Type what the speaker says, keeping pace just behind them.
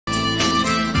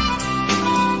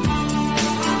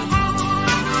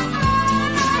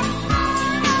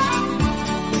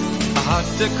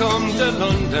to come to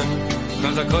London,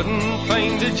 cause I couldn't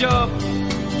find a job.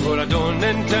 But I don't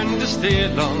intend to stay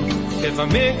long, if I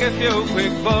make a few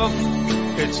quick bob.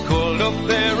 It's cold up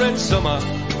there in summer,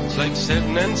 it's like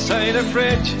sitting inside a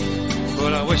fridge.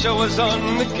 But I wish I was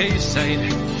on the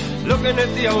quayside, looking at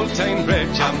the old town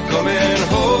bridge. I'm coming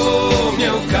home,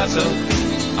 Newcastle,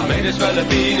 I might as well have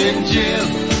been in jail.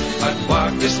 I'd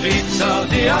walk the streets all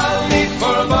day, I'll need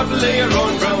for a bottle of your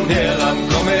own brown ale. I'm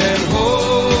coming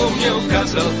home,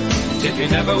 Newcastle, if you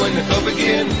never win the club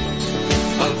again.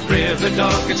 I'll brave the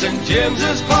dark at St.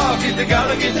 James's Park if the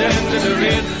Gallagher's end in the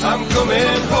rain. I'm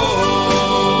coming home.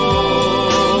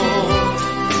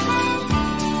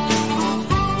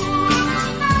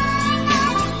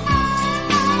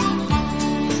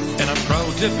 And I'm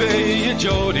proud to be a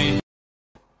Geordie.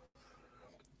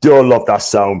 Do I love that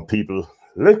sound, people?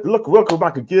 Look, welcome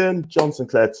back again, John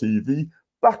Sinclair TV,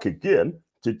 back again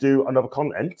to do another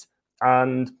content.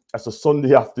 And it's a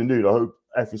Sunday afternoon. I hope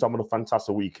everyone's having a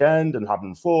fantastic weekend and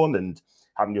having fun and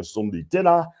having your Sunday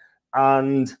dinner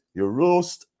and your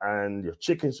roast and your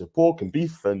chickens, your pork and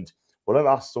beef and whatever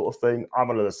that sort of thing. I'm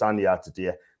on a lasagna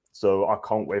today, so I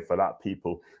can't wait for that,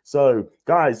 people. So,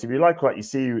 guys, if you like what you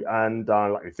see and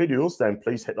like the videos, then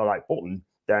please hit the like button.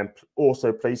 Then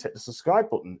also please hit the subscribe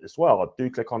button as well. Do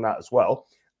click on that as well.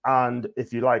 And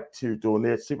if you like to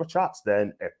donate super chats,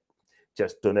 then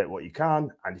just donate what you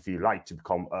can. And if you like to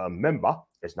become a member,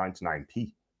 it's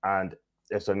 99p. And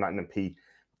it's a 99p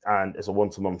and it's a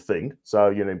once a month thing. So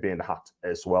you're going to be in the hat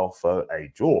as well for a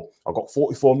draw. I've got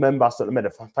 44 members at the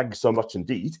minute. Thank you so much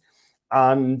indeed.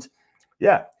 And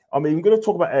yeah, I mean, we're going to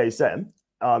talk about ASM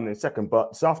in a second,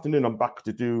 but this afternoon I'm back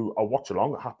to do a watch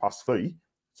along at 3:30.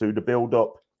 So to build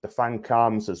up the fan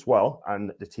cams as well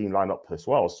and the team lineup as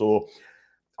well. So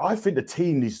I think the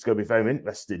team is going to be very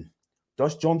interesting.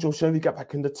 Does John Joe Shelby get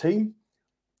back in the team?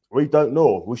 We don't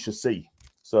know. We should see.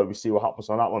 So we see what happens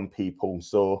on that one, people.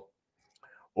 So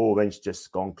orange just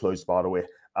gone close, by the way.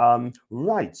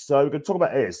 Right. So we're going to talk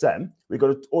about ASM.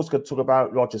 We're also going to talk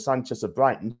about Roger Sanchez of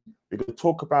Brighton. We're going to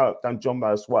talk about Dan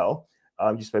Jumba as well.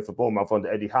 Used to play for Bournemouth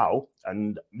under Eddie Howe,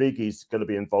 and Miggy's going to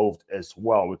be involved as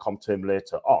well. We'll come to him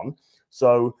later on.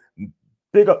 So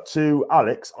big up to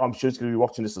Alex. I'm sure he's going to be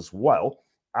watching this as well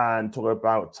and talking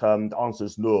about the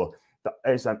answers no. That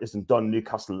ASM isn't done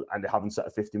Newcastle and they haven't set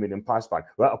a 50 million price tag.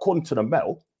 Right, according to the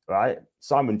Mail, right,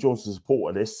 Simon Jones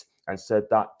supported this and said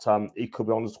that he could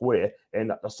be on his way in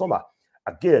the summer.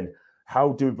 Again,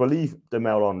 how do we believe the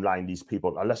Mail online, these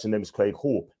people, unless your name is Craig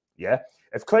Hope? Yeah,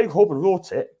 if Craig Hope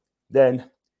wrote it, then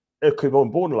it could be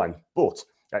on borderline. But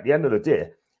at the end of the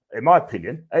day, in my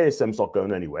opinion, ASM's not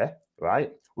going anywhere,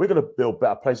 right? We're going to build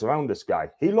better players around this guy.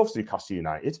 He loves Newcastle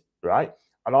United, right?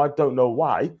 And I don't know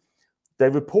why they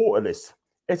reported this.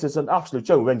 It is an absolute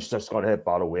joke. Rangers just gone ahead,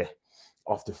 by the way,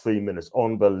 after 3 minutes.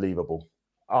 Unbelievable.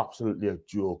 Absolutely a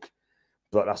joke.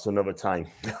 But that's another time.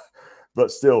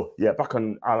 But still, yeah, back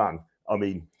on Alain. I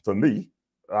mean, for me,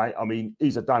 right? I mean,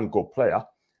 he's a damn good player.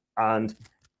 And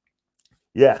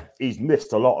yeah, he's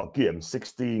missed a lot of games,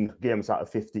 16 games out of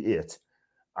 58.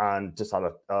 And just had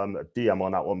a DM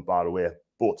on that one, by the way.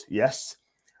 But yes,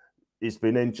 he's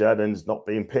been injured and is not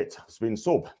being picked. It's been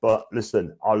sub. But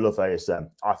listen, I love ASM.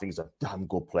 I think he's a damn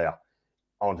good player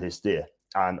on his day.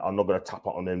 And I'm not going to tap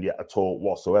on him yet at all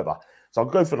whatsoever. So I'll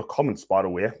go for the comments, by the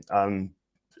way.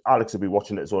 Alex will be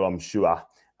watching it as well, I'm sure.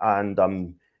 And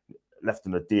left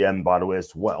in a DM, by the way,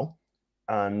 as well.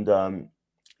 And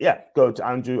yeah, go to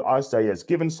Andrew. I say yes,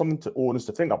 given something to audience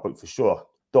to think about for sure.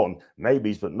 Done.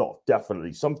 Maybes, but not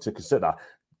definitely. Something to consider.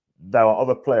 There are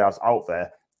other players out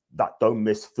there that don't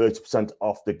miss 30%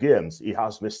 of the games. He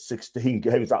has missed 16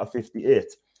 games out of 58.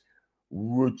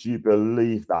 Would you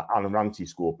believe that? Alan Ramsey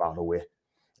scored, by the way.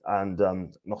 And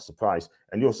not surprised.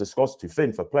 And he also Scott's too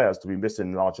thin for players to be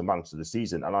missing large amounts of the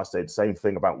season. And I say the same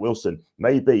thing about Wilson.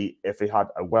 Maybe if he had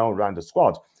a well-rounded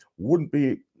squad, wouldn't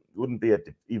even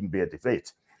be a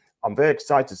debate. I'm very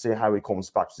excited to see how he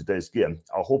comes back to today's game.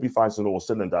 I hope he finds on all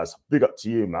cylinders. Big up to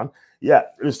you, man. Yeah,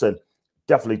 listen,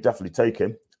 definitely take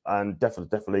him and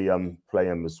definitely play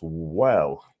him as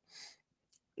well.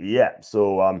 Yeah,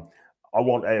 so I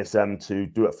want ASM to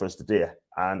do it for us today,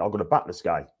 and I'm going to back this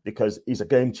guy because he's a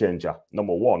game changer.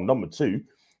 Number one. Number two,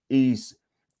 he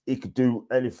could do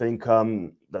anything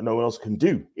that no one else can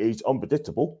do. He's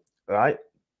unpredictable, right?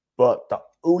 But the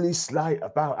only slight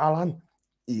about Alan,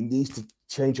 he needs to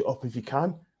change it up if he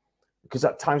can, because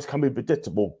at times can be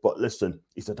predictable. But listen,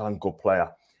 he's a damn good player,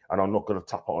 and I'm not going to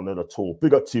tap on it at all.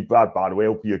 Big up to Brad, by the way.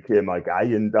 Hope you're okay, my guy,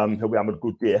 and he'll be having a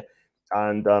good day.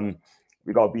 And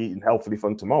we got to be eating healthily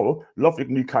from tomorrow. Lovely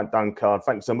new countdown card.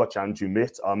 Thanks so much, Andrew,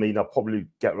 mate. I mean, I'll probably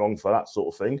get wrong for that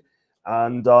sort of thing.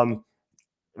 And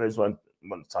there's one.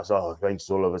 Oh, Rangers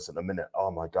all of us in a minute. Oh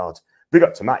my God! Big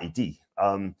up to Matty D.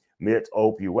 Mate, I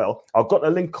hope you well. I've got a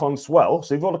link on Swell,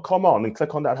 so if you want to come on and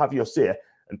click on that, have your say,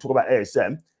 and talk about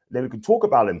ASM, then we can talk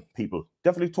about him. People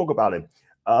definitely talk about him.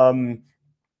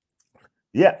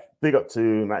 Yeah, big up to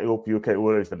Matty. Hope you okay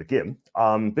always for the game.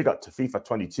 Big up to FIFA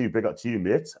 22. Big up to you,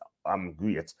 mate.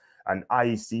 Great. And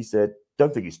IEC said,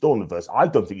 don't think he's done the verse. I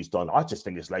don't think he's done. I just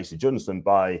think it's Lacey Johnson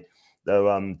by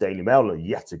the Daily Mailer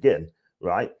yet again,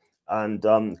 right? And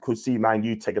could see Man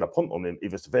U taking a punt on him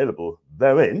if it's available.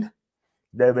 They're in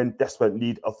desperate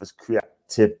need of his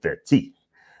creativity.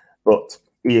 But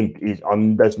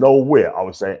there's no way I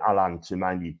would say Alain to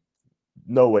Man U.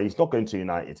 No way. He's not going to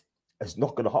United. It's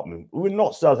not going to happen. We will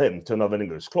not sell him to another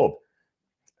English club.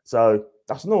 So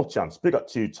that's no chance. Big up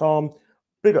to you, Tom.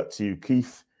 Big up to you,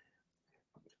 Keith.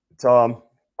 Tom,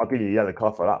 I'll give you a yellow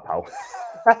card for that, pal.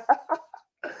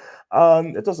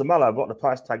 It doesn't matter what the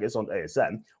price tag is on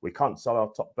ASM. We can't sell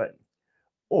our top bet.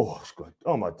 Oh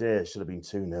my dear, it should have been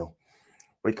 2-0.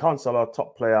 We can't sell our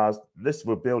top players. This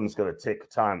rebuilding is going to take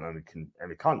time, and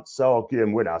we can't sell our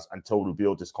game winners until the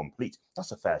rebuild is complete.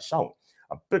 That's a fair shout.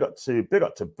 Big up to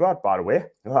Brad, by the way.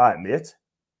 All right, mate.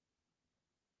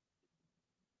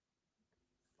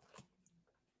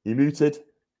 You muted.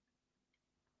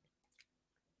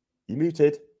 You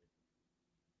muted.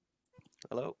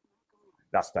 Hello.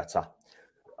 That's better.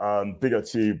 Big up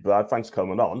to you, Brad. Thanks for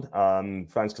coming on.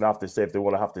 Fans can have to say if they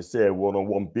want to have to say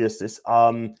one-on-one basis.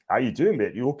 How you doing,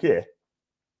 mate? You okay?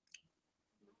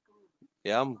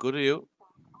 Yeah, I'm good. Are you?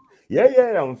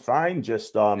 Yeah, I'm fine.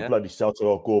 Just bloody Celtic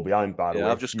or goal behind, by the way.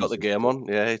 Yeah, I've just got the game on.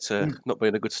 Yeah, it's not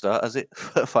been a good start, has it?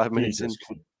 5 minutes in.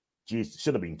 Geez,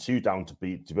 should have been 2 down to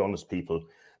be honest, people.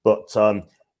 But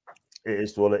it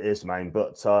is what it is, man.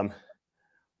 But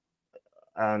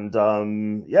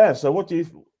yeah. So what do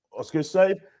you? I was going to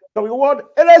say, W1,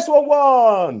 it is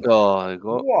 1-1. Oh,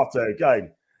 what a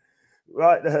game!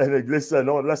 Right, listen,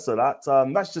 no less of that.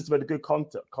 That's just a very good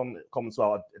comment.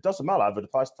 Well, it doesn't matter over the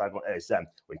price tag on ASM.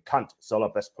 We can't sell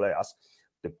our best players.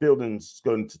 The building's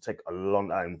going to take a long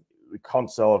time. We can't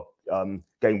sell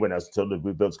game winners until the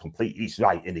rebuild's complete. He's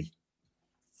right, isn't he?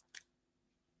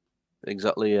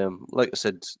 Exactly. Like I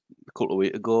said a couple of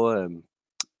weeks ago,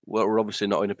 we're obviously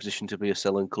not in a position to be a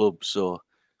selling club. So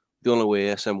the only way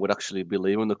ASM would actually be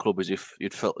leaving the club is if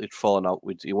you'd fallen out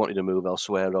with, you wanted to move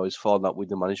elsewhere, or he's fallen out with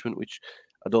the management, which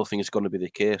I don't think is going to be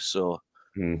the case. So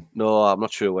no, I'm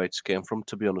not sure where it came from,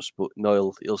 to be honest. But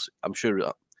no, I'm sure,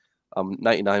 I'm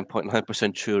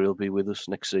 99.9% sure he'll be with us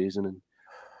next season, and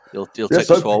he'll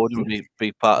take us forward and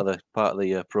be part of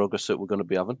the progress that we're going to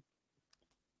be having.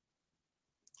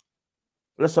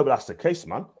 Let's hope that's the case,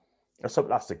 man. Let's hope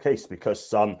that's the case,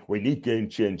 because we need game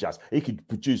changers. He could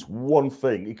produce one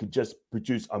thing. He could just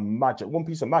produce one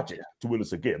piece of magic to win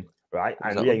us a game, right?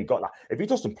 And we ain't got that. If he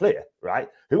doesn't play, right,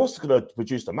 who else is going to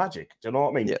produce the magic? Do you know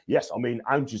what I mean? Yeah. Yes, I mean,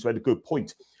 Andrew's made a good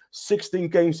point. 16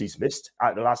 games he's missed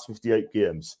out of the last 58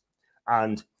 games.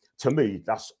 And to me,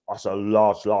 that's a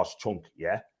large chunk,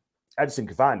 yeah? Edison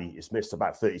Cavani has missed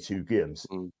about 32 games.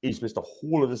 He's missed the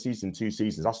whole of the season, 2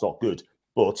 seasons. That's not good.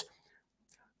 But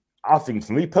I think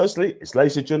for me personally, it's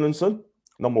Lacey Johnson,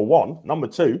 number 1. Number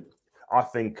 2, I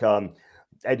think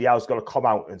Eddie Howe's got to come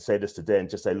out and say this today and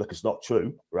just say, look, it's not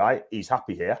true, right? He's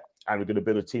happy here, and we're going to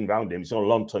build a team around him. He's on a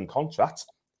long-term contract.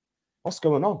 What's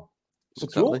going on? It's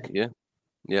exactly.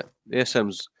 Yeah. The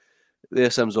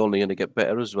ASM's only going to get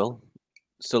better as well.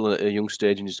 Still at a young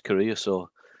stage in his career, so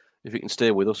if he can stay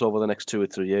with us over the next 2 or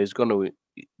 3 years,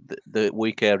 the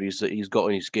weak areas that he's got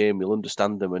in his game, he'll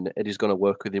understand them, and Eddie's going to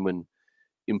work with him and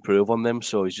improve on them.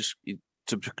 So he's just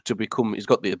to become, he's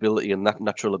got the ability and that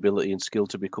natural ability and skill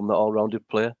to become that all-rounded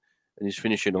player, and his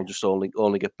finishing will just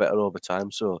only get better over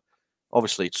time. So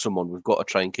obviously it's someone we've got to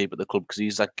try and keep at the club, because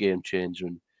he's that game changer,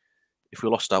 and if we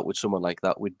lost out with someone like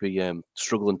that, we'd be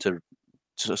struggling to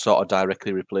sort of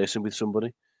directly replace him with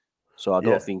somebody. So I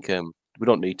don't think we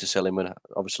don't need to sell him, and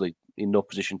obviously in no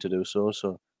position to do so.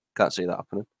 So can't see that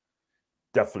happening.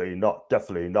 Definitely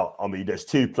not. I mean, there's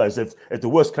 2 players. If the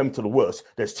worst came to the worst,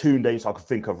 there's 2 names I could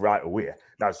think of right away.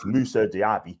 That's Moussa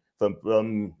Diaby from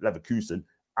Leverkusen,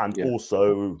 and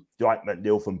also Dwight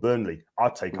McNeil from Burnley.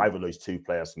 I'd take either of those 2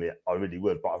 players, mate. I really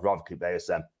would, but I'd rather keep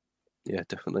ASM. Yeah,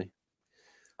 definitely.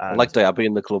 I like Diaby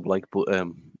in the club, but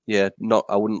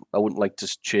I wouldn't like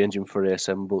to change him for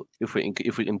ASM. But if we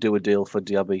can do a deal for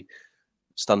Diaby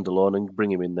standalone and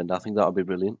bring him in, then I think that would be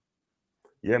brilliant.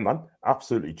 Yeah, man.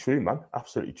 Absolutely true, man.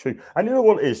 Absolutely true. And you know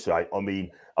what it is, right? I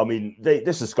mean,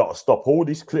 this has got to stop. All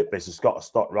these clip-bits has got to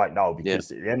stop right now,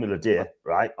 because at the end of the day,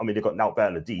 right? I mean, they've got now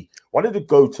better than D. Why did they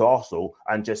go to Arsenal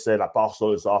and just say that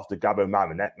Barcelona is after Gabo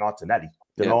Martinelli?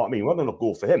 Do you know what I mean? Why not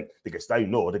go for him? Because they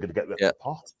know they're going to get ripped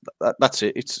apart. That's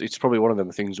it. It's probably one of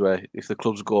them things where if the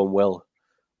club's going well,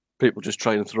 people just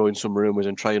try and throw in some rumours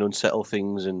and try and unsettle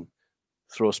things and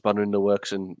throw a spanner in the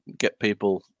works and get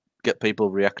people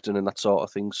reacting and that sort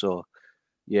of thing. So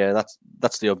yeah,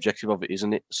 that's the objective of it,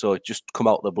 isn't it? So it just come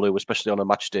out of the blue, especially on a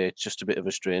match day. It's just a bit of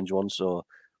a strange one. So,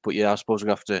 but yeah, I suppose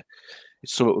it's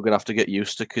something we're gonna have to get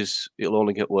used to because it'll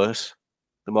only get worse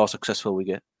the more successful we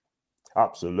get.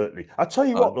 Absolutely. I tell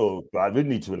you what, though, Brad, we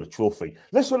need to win a trophy.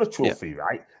 Let's win a trophy,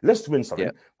 right? Let's win something.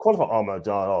 Yeah. Qualify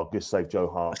good save, Joe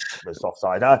Hart. It's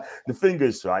offside. The thing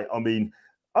is, right? I mean,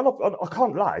 I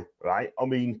can't lie, right? I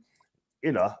mean,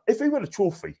 if we win a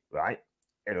trophy, right?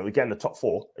 We get in the top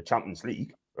 4, the Champions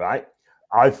League, right?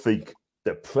 I think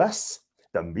the press,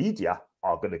 the media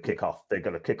are going to kick off. They're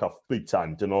going to kick off big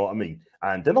time. Do you know what I mean?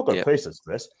 And they're not going to praise us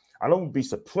for this. I don't be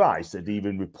surprised that they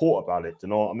even report about it. Do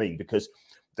you know what I mean? Because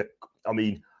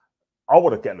I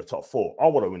want to get in the top 4. I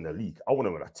want to win the league. I want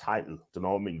to win a title. Do you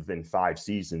know what I mean? Within 5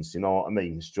 seasons. You know what I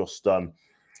mean? It's just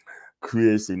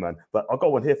crazy, man. But I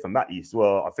got one here from Matty as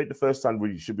well. I think the first time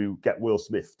we should be get Will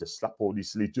Smith to slap all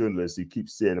these silly journalists who keep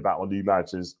saying about our new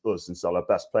managers, us, and sell our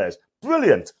best players.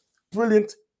 Brilliant,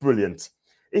 brilliant, brilliant.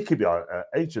 He could be our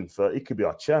agent for. He could be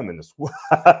our chairman as well.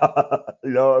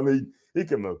 You know what I mean? He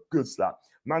give him a good slap.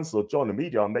 Mansell, John, the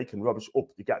media are making rubbish up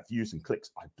to get views and clicks.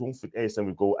 I don't think ASM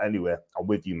will go anywhere. I'm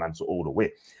with you, Mansell, all the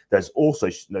way. There's also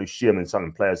no shame in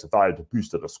selling players via the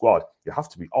boost of the squad. You have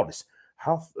to be honest.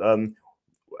 Have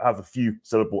a few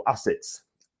sellable assets.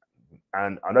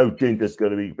 And I know Ginger's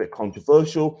going to be a bit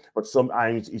controversial, but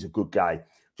sometimes he's a good guy.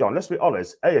 John, let's be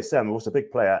honest, ASM was a big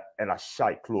player in a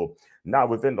shite club. Now,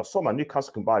 within the summer,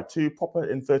 Newcastle can buy 2 proper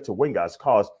inverted wingers,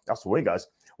 cars. That's for wingers.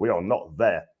 We are not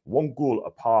there. 1 goal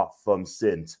apart from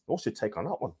Sins. What's your take on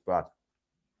that one, Brad?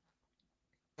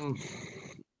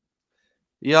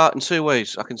 Yeah, I can see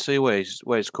where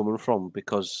it's coming from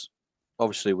because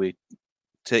obviously we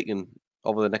taking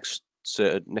over the next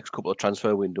couple of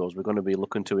transfer windows. We're going to be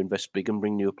looking to invest big and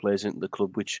bring new players into the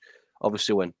club, which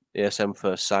obviously when ASM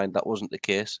first signed, that wasn't the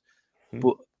case.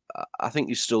 But I think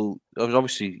he's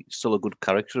obviously still a good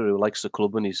character who likes the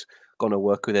club and he's going to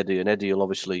work with Eddie. And Eddie will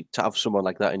obviously, to have someone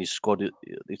like that in his squad,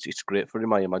 it's great for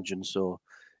him, I imagine. So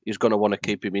he's going to want to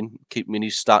keep him in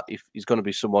his start. If he's going to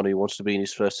be someone who wants to be in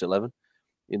his first 11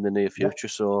 in the near future.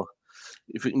 So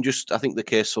if we can I think the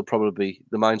case will probably be,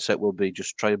 the mindset will be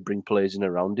just try and bring players in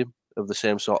around him of the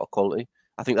same sort of quality.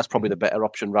 I think that's probably the better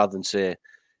option rather than say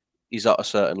he's at a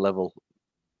certain level.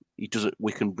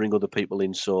 We can bring other people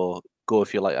in. So go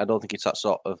if you like. I don't think it's that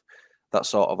sort of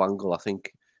angle. I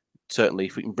think certainly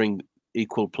if we can bring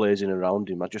equal players in around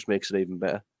him, that just makes it even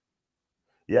better.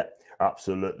 Yeah,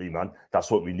 absolutely, man.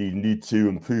 That's what we need. Need to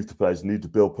improve the players, need to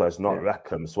build players, not wreck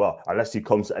them as well. Unless he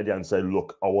comes to Eddie and say,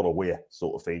 look, I want to wear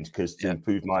sort of things, because to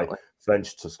improve my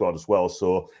French to squad as well.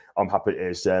 So I'm happy it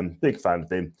is. Big fan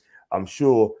of him. I'm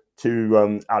sure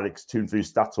Alex Toonfree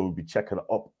Stato will be checking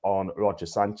up on Roger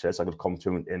Sanchez. I'm going to come to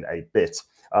him in a bit.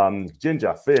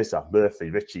 Ginger, Fraser, Murphy,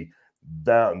 Richie,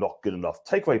 they're not good enough.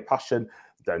 Take away passion.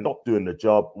 They're not doing the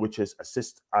job, which is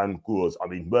assist and goals. I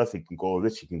mean, Murphy can go,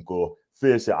 Richie can go.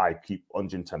 Fraser, I keep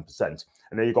 110%.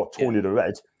 And then you got Tony the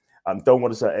Red. Don't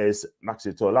want to say is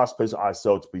Maxi to last person I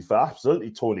saw, to be fair.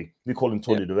 Absolutely, Tony. We call him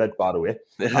Tony the Red, by the way.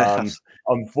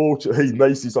 Unfortunately,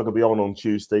 Macy's not going to be on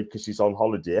Tuesday because she's on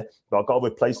holiday. But I've got a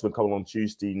replacement coming on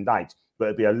Tuesday night. But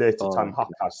it'll be a later time,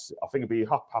 I think it'll be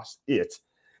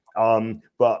 8:30.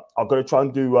 But I'm going to try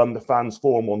and do the fans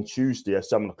forum on Tuesday at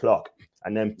 7 o'clock.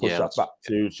 And then push that back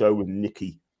to show with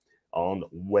Nikki on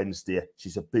Wednesday.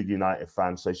 She's a big United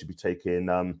fan, so she'll be taking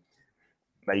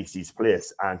Macy's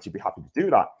place, and she'll be happy to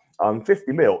do that.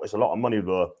 50 mil is a lot of money,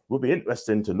 though. It would be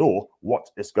interesting to know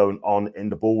what is going on in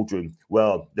the boardroom.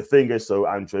 Well, the thing is, so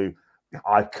Andrew,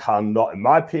 I cannot, in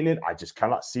my opinion, I just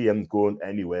cannot see him going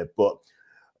anywhere. But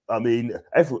I mean,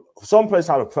 some players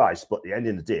have a price, but at the end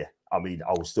of the day, I mean,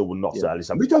 I will not sell this.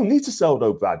 We don't need to sell,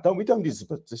 though, Brad. We don't need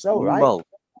to sell, right?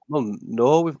 Well,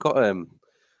 no, we've got.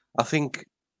 I think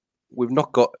we've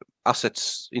not got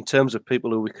assets in terms of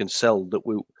people who we can sell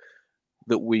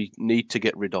that we need to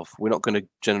get rid of. We're not going to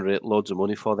generate loads of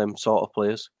money for them sort of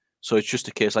players. So it's just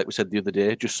a case, like we said the other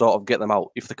day, just sort of get them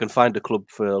out. If they can find a club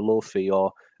for a low fee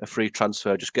or a free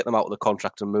transfer, just get them out of the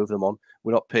contract and move them on.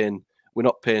 We're not paying.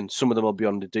 Some of them will be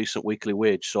on a decent weekly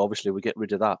wage, so obviously we get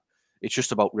rid of that. It's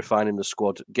just about refining the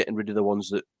squad, getting rid of the ones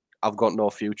that have got no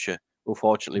future,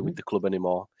 unfortunately, with the club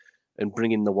anymore, and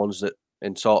bring in the ones that,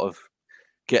 and sort of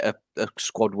get a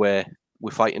squad where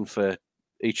we're fighting for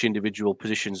each individual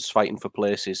positions, fighting for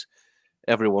places.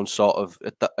 Everyone's sort of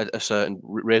at a certain,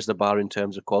 raise the bar in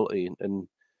terms of quality, and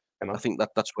I think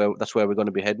that's where we're going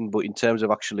to be heading. But in terms of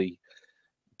actually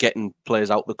getting players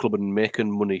out the club and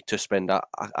making money to spend, I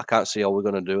can't see how we're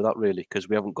going to do that really, because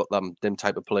we haven't got them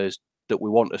type of players that we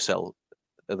want to sell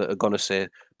that are going to say,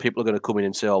 people are going to come in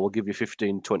and say, oh, we'll give you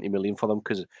 15, 20 million for them,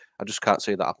 because I just can't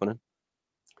see that happening.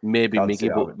 Maybe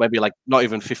Miggy, but maybe like not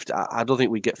even 50. I don't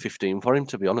think we get 15 for him,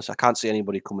 to be honest. I can't see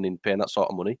anybody coming in paying that sort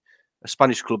of money. A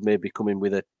Spanish club maybe coming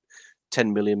with a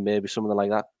 10 million, maybe something like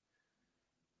that.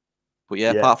 But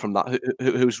yeah, apart from that,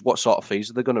 what sort of fees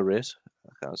are they going to raise?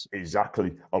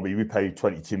 Exactly. I mean, we paid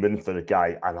 22 million for the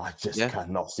guy, and I just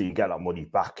cannot see him get that money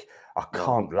back. I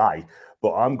can't lie.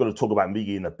 But I'm going to talk about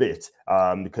Miggy in a bit,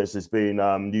 because there's been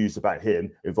news about him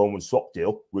involving a swap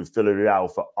deal with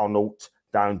Villarreal for Arnaut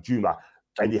Danjuma.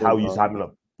 Eddie Howe is having a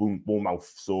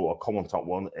Bournemouth, so I'll comment on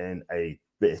one in a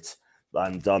bit.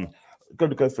 And going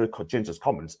to go through Ginger's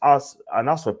comments. As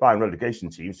for buying relegation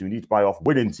teams, we need to buy off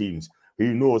winning teams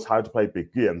who knows how to play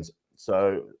big games.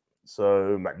 So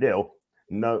McNeil,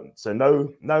 no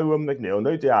McNeil,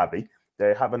 no Diaby.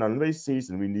 They have an amazing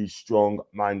season. We need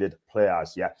strong-minded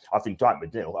players. Yeah, I think Dwight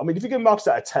McNeil. I mean, if you give marks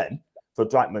out of 10 for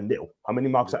Dwight McNeil, how many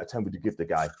marks out of 10 would you give the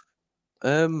guy?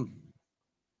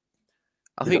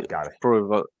 I think probably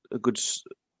about a good,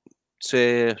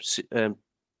 say,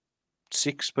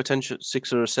 6 potential,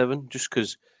 6 or a 7, just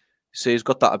because he's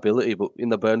got that ability, but in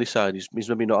the Burnley side, he's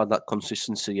maybe not had that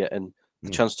consistency yet, and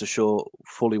the chance to show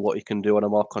fully what he can do on a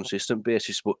more consistent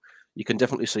basis. But you can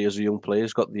definitely see as a young player,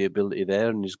 he's got the ability there,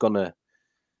 and he's gonna.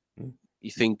 You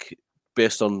think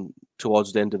based on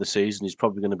towards the end of the season, he's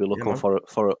probably going to be looking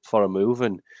for a move,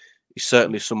 and he's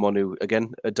certainly someone who,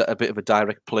 again, a bit of a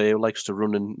direct player, likes to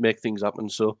run and make things happen.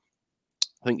 So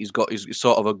I think he's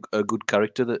sort of a good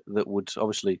character that would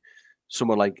obviously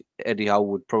someone like Eddie Howe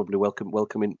would probably welcome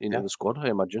into the squad, I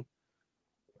imagine.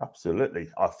 Absolutely.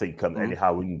 I think Eddie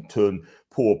Howe would turn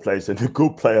poor players into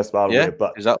good players, by the way.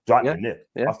 But Dwight McNeil,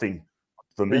 I think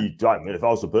for me, Dwight McNeil, if I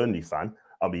was a Burnley fan,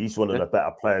 I mean, he's one of the better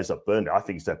players at Burnley. I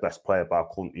think he's their best player by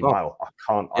a country mile. I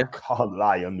can't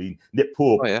lie. I mean, Nick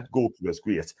Pope, goalkeeper is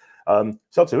great.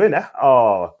 So to win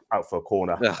out for a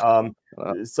corner.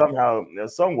 Somehow,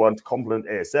 someone to compliment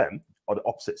ASM on the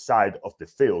opposite side of the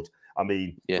field. I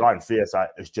mean, Ryan Fiesa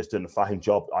is just doing a fine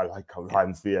job. I like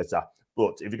Ryan Fiesa.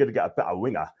 But if you're going to get a better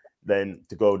winger, then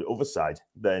to go the other side,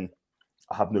 then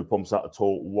I have no problems at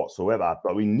all whatsoever.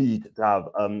 But we need to have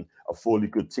a fully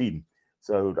good team.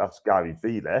 So that's Gary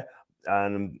V there.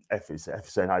 And F is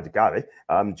saying hi to Gary.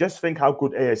 Just think how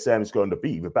good ASM is going to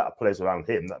be with better players around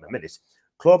him at the minute.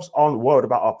 Clubs aren't worried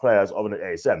about our players other than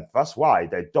ASM. That's why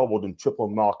they doubled and triple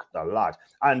marked the lad.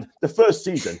 And the first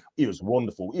season, he was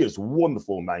wonderful. He was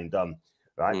wonderful, man.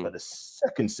 Right? But the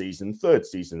second season, third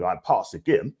season, right, parts of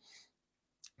the game,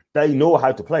 they know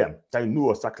how to play him. They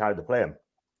know exactly how to play him.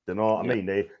 You know what I mean?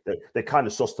 They kind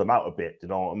of sussed them out a bit. You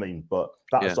know what I mean? But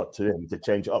that's up to him to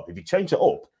change it up. If you change it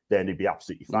up, then he'd be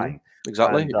absolutely fine.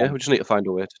 Exactly. And, we just need to find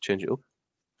a way to change it up.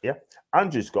 Yeah.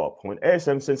 Andrew's got a point.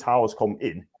 ASM, since Howard's come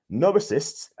in, no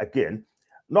assists. Again,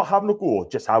 not having a goal,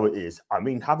 just how it is. I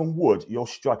mean, having Wood, your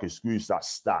striker screws that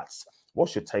stats.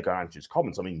 What's your take on Andrew's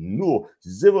comments? I mean,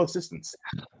 zero assistance.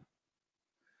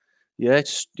 Yeah,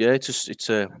 it's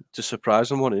a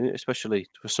surprising one, isn't it? Especially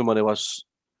for someone who has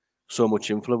so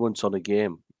much influence on a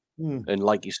game. And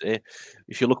like you say,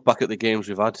 if you look back at the games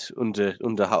we've had under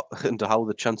how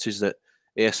the chances that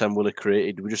ASM will have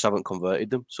created, we just haven't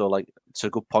converted them. So like, it's a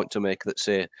good point to make that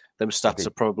say them stats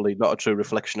are probably not a true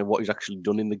reflection of what he's actually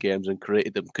done in the games and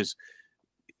created them, because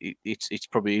it's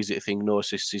probably easy to think no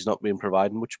assists, he's not been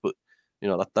providing much, but you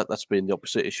know that's been the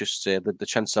opposite. It's just say that the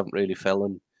chances haven't really fell,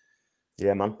 and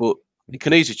but it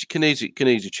can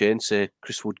easy change. Say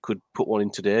Chris Wood could put one in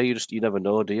today. You never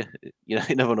know, do you? You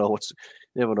never know what's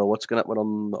going to happen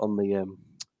on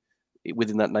the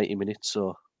within that 90 minutes.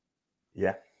 So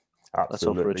yeah, absolutely. That's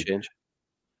all for a change.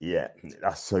 Yeah,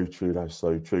 that's so true. That's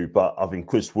so true. But I think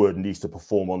Chris Wood needs to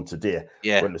perform on today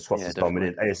when the crosses is coming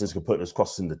in. ASS can put those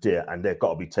crosses in the day, and they've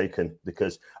got to be taken,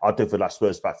 because I don't feel that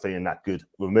Spurs back three in that good.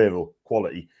 Romero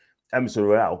quality, Emerson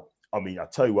Royale. I mean, I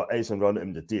tell you what, ASM run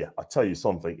him the day. I tell you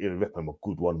something, he'll rip him a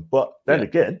good one. But then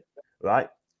again, right,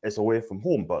 it's away from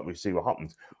home, but we see what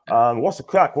happens. What's the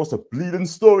crack? What's the bleeding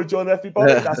story, John?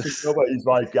 Everybody, that's he's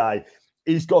my guy.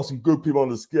 He's got some good people on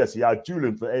the skits. He had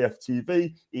Julian for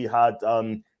AFTV. He had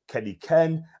Kenny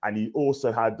Ken, and he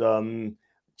also had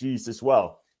G's as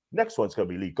well. Next one's going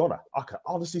to be Lee Gunner. I can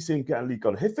honestly see him getting Lee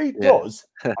Gunner. If he does,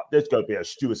 there's going to be a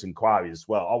Stewart's inquiry as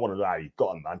well. I want to know how he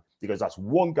got him, man, because that's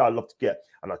one guy I'd love to get.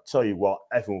 And I tell you what,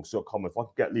 everyone will still comment. If I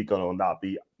can get Lee Gunner on, that'd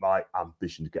be my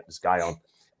ambition to get this guy on.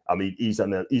 I mean, he's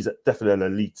definitely an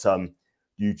elite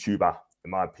YouTuber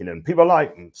in my opinion. People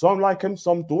like him. Some like him,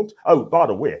 some don't. Oh, by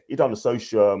the way, he done a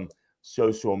social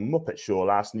Muppet show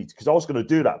last night because I was going to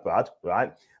do that, Brad,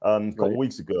 right? A couple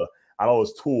weeks ago, and I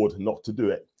was told not to do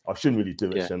it. I shouldn't really do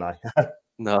it, shouldn't I?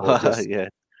 No, just, yeah.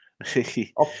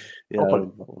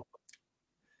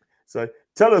 So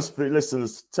tell us,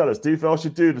 listeners, do you think I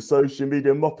should do the social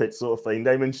media Muppet sort of thing,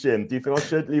 name and shame? Do you think I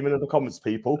should? Leave it in the comments,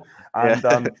 people.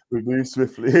 And we move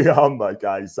swiftly on, my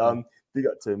guys. We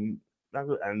got to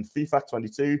and FIFA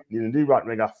 22, need a new right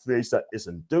winger. Fraser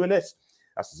isn't doing it.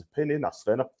 That's his opinion. That's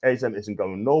fair enough. ASM isn't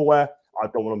going nowhere. I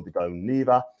don't want him to go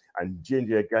neither. And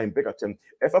Ginger again, big up to him.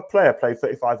 If a player played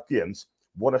 35 games,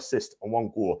 1 assist and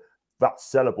 1 goal, that's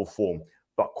sellable form.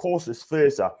 But of course, it's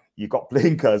Fraser. You got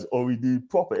blinkers, or we need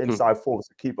proper inside forwards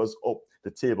to keep us up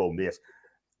the table, mate.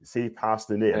 See, past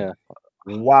the name. Yeah.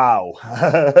 Wow.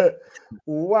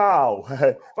 Wow.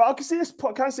 But I can see this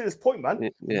point,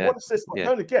 man. Yeah. What is this?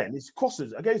 And again, it's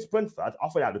crosses against Brentford. I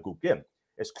think he had a good game.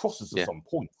 It's crosses at some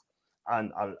point.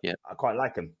 And I quite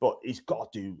like him. But he's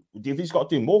got to do you think he's got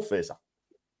to do more, Fraser?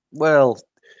 Well,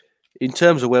 in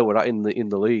terms of where we're at in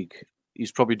the league,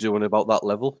 he's probably doing about that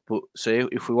level. But say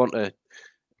if we want to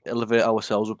elevate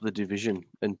ourselves up the division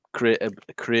and create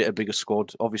a bigger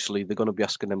squad, obviously they're going to be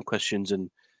asking them questions, and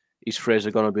is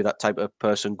Fraser going to be that type of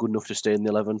person good enough to stay in the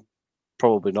 11?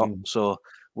 Probably not. So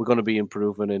we're going to be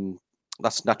improving, and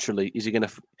that's naturally. Is he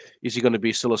going to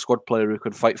be still a squad player who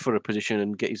can fight for a position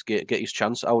and get his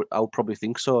chance? I would probably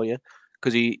think so, yeah,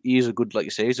 because he is a good, like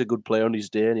you say, he's a good player on his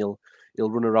day, and he'll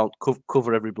run around,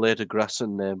 cover every blade of grass,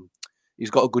 and he's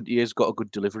got a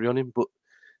good delivery on him. But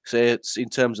say it's in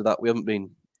terms of that, we haven't been.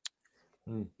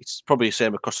 It's probably the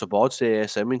same across the board. Say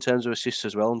ASM in terms of assists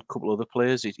as well, and a couple of other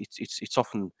players. It's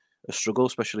often a struggle,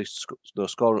 especially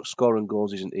scoring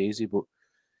goals isn't easy. But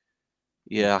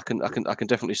yeah, I can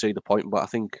definitely see the point. But I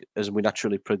think as we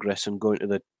naturally progress and go into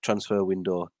the transfer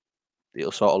window,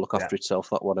 it'll sort of look after itself.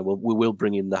 That one, we will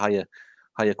bring in the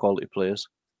higher quality players.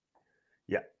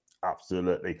 Yeah,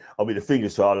 absolutely. I mean, the thing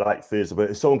is, I like Fraser, but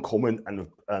if someone coming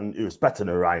and it was better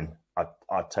than Ryan,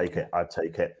 I'd take it.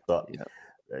 But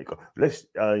there you go.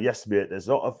 Yes, mate. There's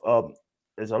a lot of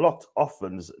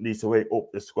offense needs to wake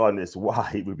up the squad. And it's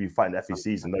why we'll be fighting every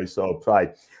season. No sort of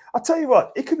pride. I tell you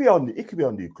what, it could be on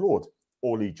New Claude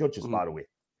or Lee Judges, by the way.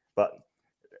 But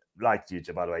like Judge,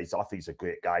 by the way, I think he's a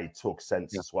great guy. He took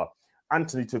sense as well.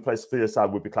 Anthony to play the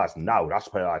side would be class. Now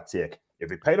that's where I'd take.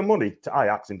 If we pay the money to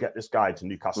Ajax and get this guy to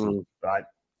Newcastle, right,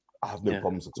 I have no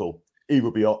problems at all. He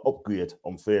would be an upgrade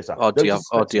on Fraser.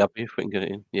 Diaby, if we can get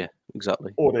it in. Yeah,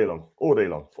 exactly. All day long,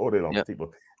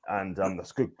 people. And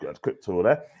that's good. That's quick tour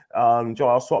there. Joe,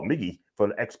 I'll swap Miggy for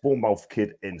an ex-Bournemouth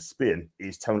kid in Spain.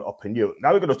 He's turning up in Europe.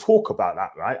 Now we're going to talk about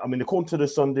that, right? I mean, according to the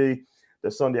Sunday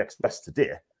Express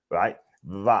today, right?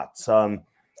 That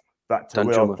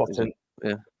we are plotting.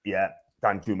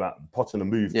 Dan Juma plotting a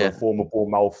move for a former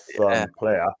Bournemouth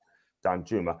player, Dan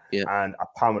Juma, and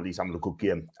apparently he's having a good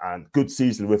game and good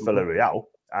season with Villarreal,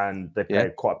 and they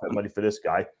paid quite a bit of money for this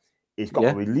guy. He's got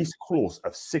a release clause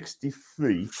of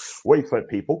 63. Wait for it,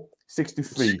 people.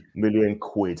 63 million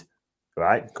quid,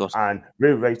 right? And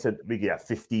we're rated Miggy at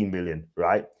 15 million,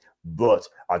 right? But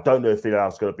I don't know if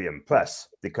Villarreal's going to be impressed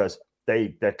because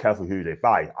they're careful who they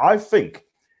buy. I think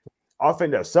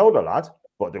they'll sell the lad,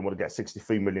 but they want to get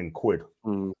 63 million quid.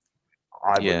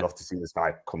 I would love to see this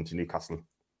guy come to Newcastle.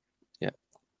 Yeah.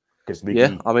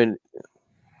 Miggy, I mean,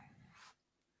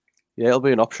 it'll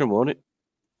be an option, won't it?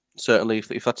 Certainly,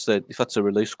 if that's a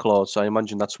release clause, I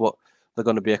imagine that's what they're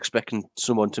going to be expecting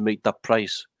someone to meet that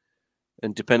price.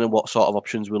 And depending on what sort of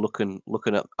options we're looking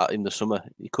at in the summer,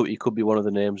 he could be one of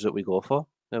the names that we go for.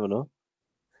 Never know.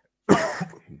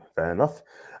 Fair enough.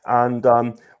 And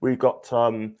we got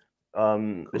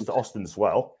Mr. Austin as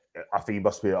well. I think he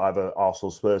must be either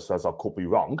Arsenal, Spurs, as I could be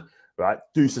wrong. Right?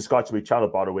 Do subscribe to my channel,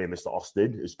 by the way, Mr.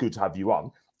 Austin. It's good to have you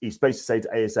on. He's basically saying to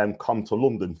ASM, come to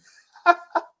London.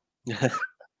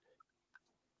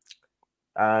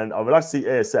 And I would like to see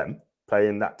ASM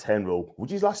playing that 10 role.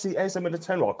 Would you like to see ASM in the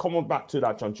 10 role? I'll come on back to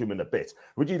that, John Jim, in a bit.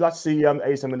 Would you like to see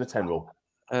ASM in the 10 role?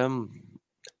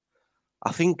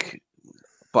 I think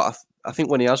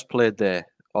when he has played there,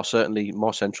 or certainly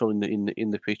more central in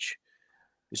the pitch,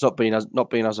 it's not been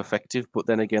as effective. But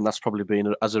then again, that's probably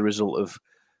been as a result of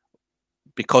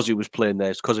because he was playing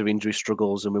there. It's because of injury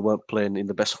struggles, and we weren't playing in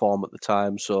the best form at the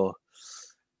time. So,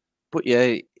 but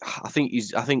yeah, I think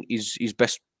his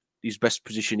best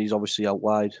position is obviously out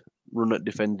wide, run at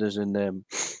defenders, and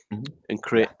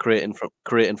creating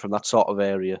from that sort of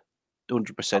area.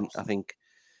 100%. I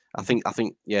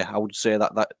think. Yeah, I would say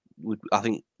that would. I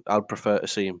think I would prefer to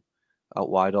see him out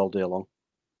wide all day long.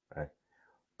 Right.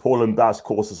 Paul and Baz, of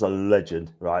course, is a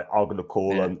legend, right? I'm going to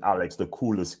call Alex the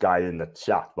coolest guy in the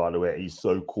chat, by the way. He's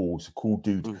so cool. He's a cool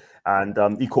dude.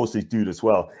 And he calls this dude as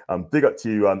well. Big up to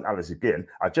you, Alex, again.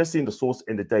 I've just seen the source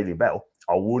in the Daily Mail.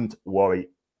 I wouldn't worry,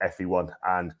 everyone.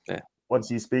 And once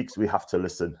he speaks, we have to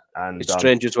listen. And it's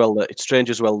strange as well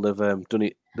they've done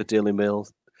it. The Daily Mail,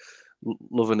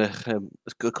 loving a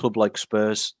club like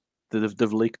Spurs,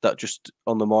 they've leaked that just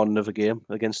on the morning of a game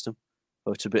against them.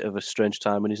 So it's a bit of a strange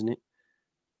timing, isn't it?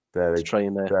 To try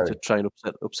and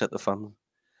upset the fans.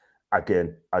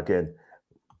 Again,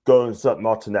 go and set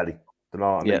Martinelli, you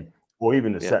know what I mean? Or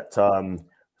even the set song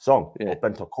or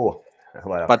Bentancur.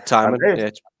 Bad timing.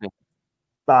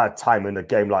 Bad timing in a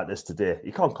game like this today.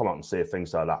 You can't come out and say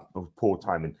things like that. Poor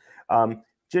timing.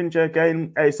 Ginger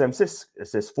again, ASM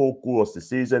assists 4 goals this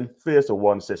season, 3 assists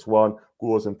 1 assist 1.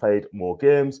 Goals and played more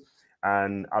games.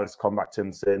 And Alex come back to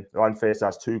him saying Ryan Face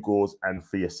has 2 goals and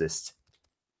 3 assists.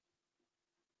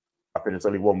 I think there's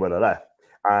only one winner there.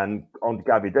 And on the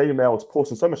Gabby Daily Mail, it's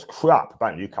posting so much crap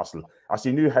about Newcastle. I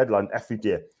see new headline every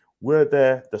day. We're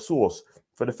the source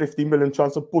for the 50 million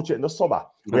transfer budget in the summer.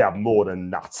 We have more than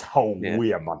that. Oh,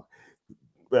 weird, man.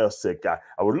 Well sick guy.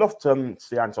 I would love to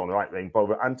see Anthony on the right wing, but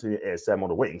with Anthony ASM on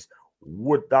the wings,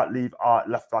 would that leave our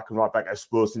left back and right back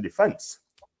exposed in defence?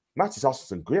 Matt is asking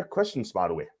some great questions, by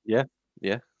the way. Yeah,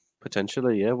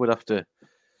 potentially. Yeah, we'd have to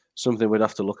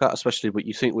look at, especially. But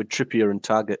you think with Trippier and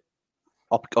Target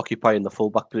occupying the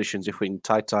full-back positions, if we can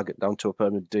tie Target down to a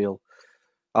permanent deal,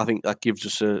 I think that gives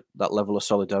us that level of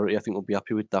solidarity. I think we'll be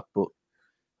happy with that. But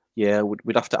yeah,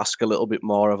 we'd have to ask a little bit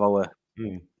more of our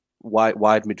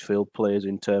wide midfield players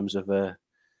in terms of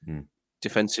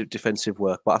defensive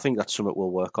work. But I think that's something we'll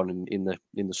work on in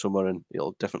the summer, and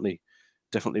it'll definitely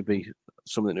be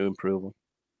something to improve on.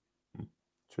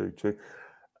 True.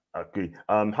 I agree.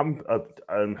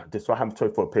 Despite having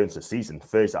 24 appearances this season,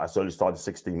 Fraser has only started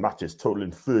 16 matches,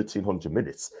 totaling 1,300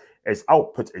 minutes. His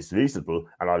output is reasonable,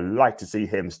 and I'd like to see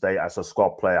him stay as a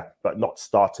squad player, but not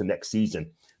start to next season,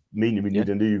 meaning we need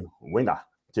a new winger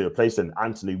to replace him.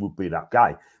 Anthony would be that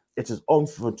guy. It is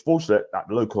unfortunate that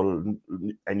the local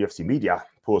NFC media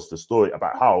posted a story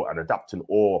about how an adapting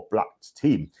all-black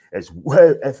team is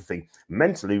worth everything.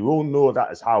 Mentally, we all know that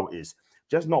is how it is.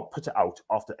 Just not put it out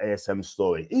after ASM's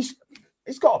story. He's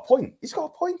got a point. He's got a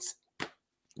point.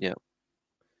 Yeah.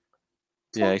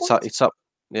 It's that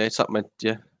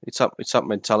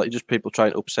mentality. Just people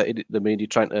trying to upset it. The media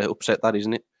trying to upset that,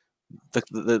 isn't it?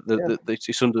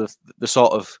 It's under the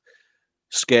sort of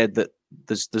scared that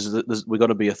we're going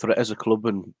to be a threat as a club,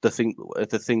 and the thing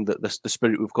that the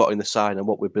spirit we've got in the side and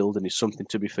what we're building is something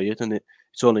to be feared, and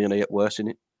it's only going to get worse, isn't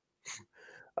it?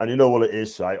 And you know what it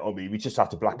is, right? I mean, we just have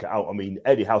to black it out. I mean,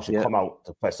 Eddie Howe should come out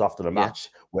to press after the match,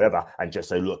 whatever, and just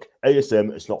say, look,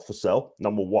 ASM is not for sale,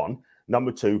 number one.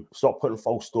 Number two, stop putting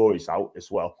false stories out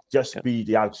as well. Just be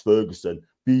the Alex Ferguson,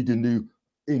 be the new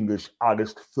English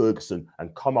Alex Ferguson,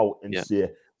 and come out and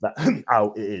say that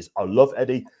how it is. I love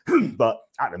Eddie, but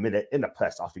at the minute, in the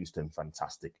press, I think he's doing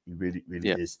fantastic. He really, really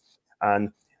is. And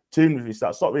if you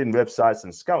start reading websites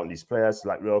and scouting these players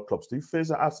like real clubs do,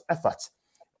 Fraser has effort.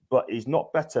 But he's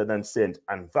not better than Saint,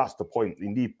 and that's the point. We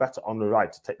need better on the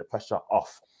right to take the pressure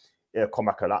off. Come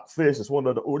back at that. Fraser's one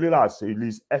of the only lads who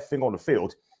leaves everything on the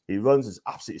field. He runs his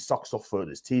absolute socks off for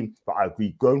his team. But I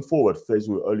agree, going forward,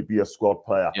 Fraser will only be a squad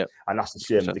player. And that's a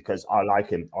shame because I like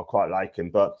him. I quite like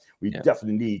him. But we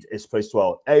definitely need his place as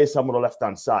well. ASM on the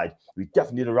left-hand side. We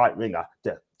definitely need a right winger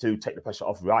to take the pressure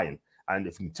off Ryan. And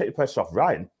if we can take the pressure off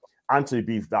Ryan, Anthony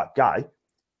be that guy.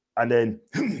 And then,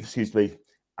 excuse me,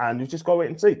 and you just got to wait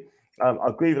and see. I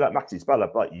agree with that, Maxi Speller,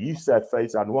 but you said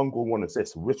Fraser had 1 goal, 1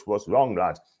 assist, which was wrong,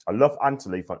 lad. I love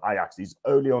Anthony from Ajax. He's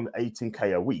only on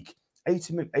 18k a week,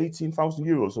 18,000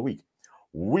 euros a week.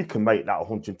 We can make that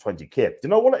 120k. Do you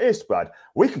know what it is, Brad?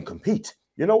 We can compete.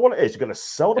 You know what it is? You're going to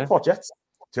sell the project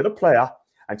to the player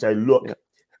and say, look,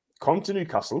 come to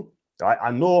Newcastle. Right? I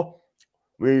know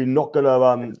we're not going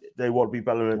to, they want to be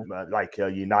better like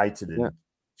United and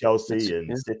Chelsea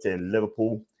and City and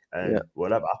Liverpool and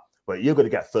whatever. But you're going to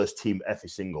get first team every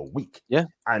single week.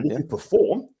 And if you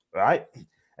perform, right,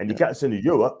 and you get us into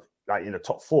Europe, like in the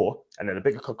top 4, and then a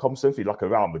bigger club comes in for you, like a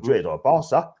Real Madrid or a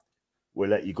Barca, we'll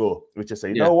let you go. We'll just say,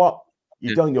 you know what?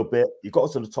 You've done your bit. You got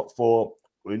us in the top 4.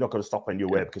 We're not going to stop on your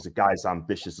way because the guy's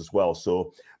ambitious as well.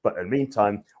 So, but in the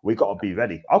meantime, we got to be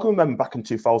ready. I can remember back in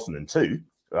 2002,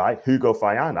 right, Hugo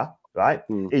Fayana, right,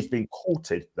 he's been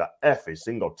courted that every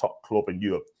single top club in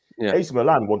Europe. AC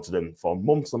Milan wanted him for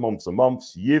months and months and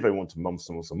months. Juve wanted months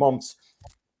and months and months.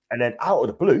 And then out of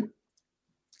the blue,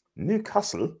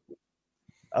 Newcastle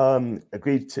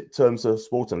agreed to terms of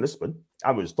Sporting Lisbon,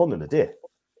 and it was done in a day.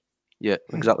 Yeah,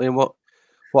 exactly. And what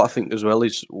what I think as well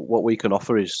is what we can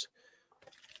offer is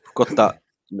we've got that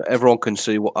everyone can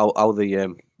see how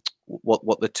the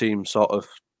what the team sort of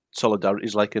solidarity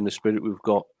is like in the spirit we've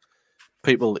got.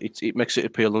 People, it makes it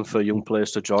appealing for young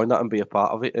players to join that and be a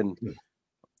part of it. And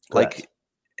like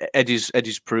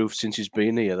Eddie's proved since he's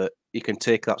been here that he can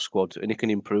take that squad and he can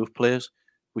improve players,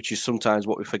 which is sometimes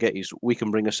what we forget is we can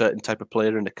bring a certain type of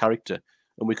player and a character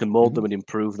and we can mold them and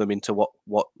improve them into what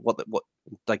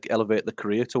like elevate the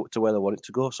career to where they want it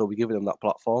to go. So we're giving them that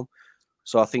platform.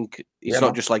 So I think it's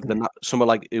not just like someone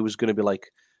like it was going to be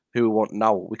like who we want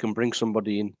now. We can bring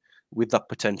somebody in with that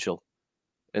potential,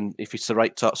 and if it's the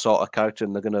right sort of character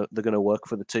and they're gonna work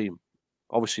for the team,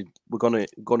 obviously we're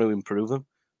gonna improve them,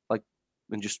 like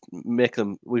and just make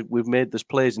them. We've made there's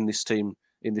players in this team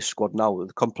in this squad now that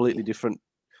are completely different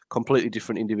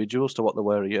individuals to what they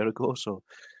were a year ago. So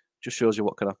just shows you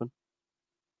what can happen.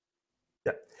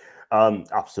 Yeah,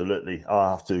 absolutely.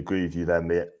 I have to agree with you there,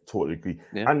 mate. Totally agree.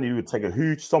 Yeah. And you would take a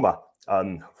huge summer.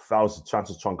 Thousand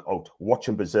chances chunk out.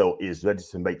 Watching Brazil is ready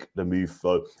to make the move.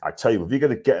 So I tell you, if you're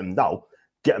going to get him now,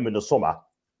 get him in the summer,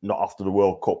 not after the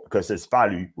World Cup, because his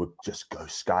value would just go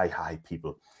sky high,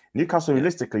 people. Newcastle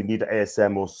realistically need an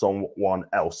ASM or someone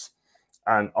else.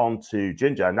 And on to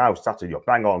Ginger. Now, started your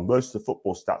bang on. Most of the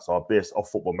football stats are based off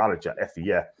Football Manager every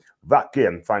year. That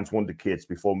game finds Wonder Kids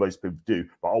before most people do.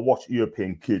 But I'll watch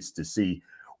European kids to see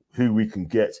who we can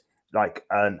get. Like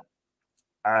an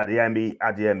Adeyemi,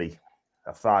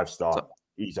 a 5-star.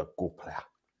 He's a good player.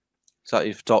 So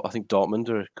I think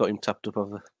Dortmund got him tapped up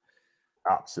over.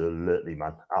 Absolutely,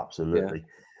 man. Absolutely.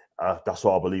 Yeah. That's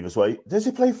what I believe as well. Does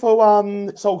he play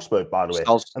for Salzburg, by the way?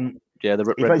 Yeah, the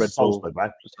Red Bull. Salzburg,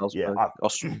 man. Salzburg. Yeah,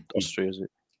 Austria, is it?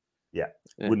 Yeah,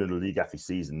 winning the league every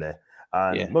season there.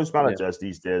 And most managers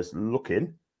these days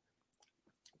looking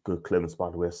good. Clemens,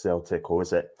 by the way, Celtic, or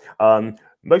is it?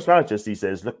 Most managers these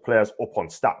days look players up on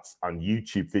stats and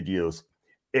YouTube videos.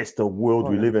 It's the world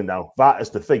we live in now. That is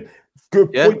the thing.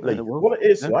 Good point, Lee. What it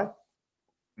is, right?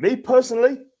 Me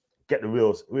personally, get the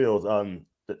real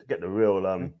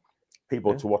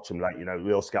people to watch them, like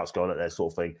real scouts going at there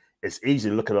sort of thing. It's easy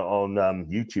looking at on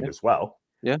YouTube as well.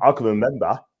 Yeah, I can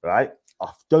remember, right?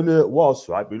 I don't know who it was,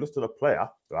 right? We looked at a player,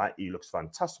 right? He looks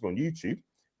fantastic on YouTube,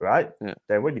 right? Yeah.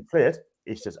 Then when he played,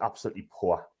 it's just absolutely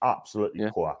poor,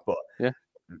 poor. But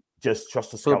just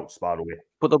trust the scouts, by the way.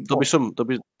 But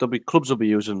there'll be clubs will be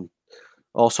using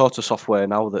all sorts of software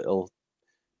now that'll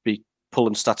be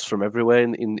pulling stats from everywhere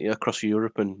in across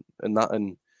Europe and that,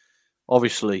 and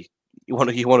obviously you want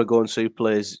to go and see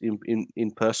players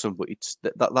in person, but it's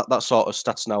that sort of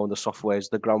stats now in the software is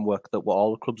the groundwork that what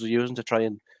all the clubs are using to try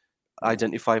and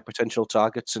identify potential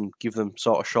targets and give them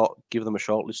a short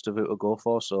list of who to go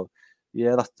for. So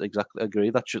yeah, that's exactly, I agree.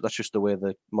 That's just the way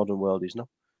the modern world is now.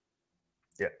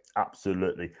 Yeah,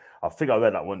 absolutely. I think I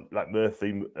read that one, like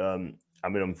Murphy.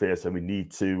 I'm fair, so we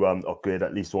need to upgrade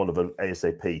at least one of them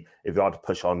ASAP if we are to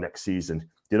push on next season.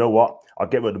 You know what? I'll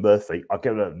get rid of Murphy. I'll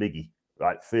get rid of Miggy.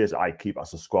 Right, fears I keep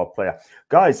as a squad player.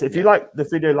 Guys, if you like the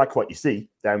video, like what you see,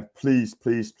 then please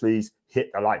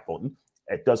hit the like button.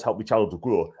 It does help the channel to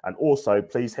grow. And also,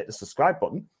 please hit the subscribe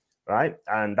button, right?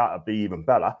 And that would be even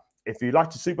better. If you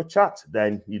like to super chat,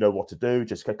 then you know what to do.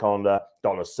 Just click on the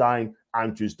 $sign.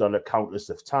 Andrew's done it countless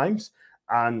of times.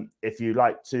 And if you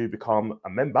like to become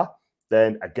a member,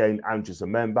 then again, Andrew's a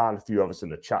member and a few others in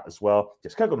the chat as well.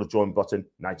 Just click on the join button,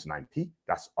 99p.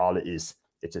 That's all it is.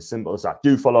 It's as simple as that.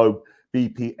 Do follow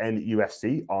BPN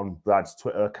UFC on Brad's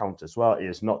Twitter account as well. He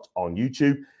is not on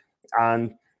YouTube.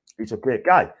 And he's a great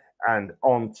guy. And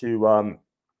on to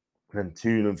and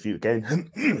tune and view again.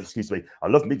 Excuse me. I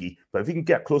love Miggy, but if he can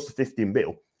get close to 15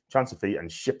 mil transfer fee and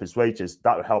ship his wages,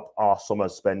 that would help our summer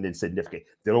spending significantly.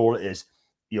 Then all it is,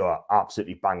 you are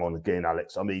absolutely bang on again,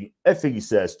 Alex. I mean, everything he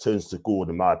says turns to gold,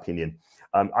 in my opinion.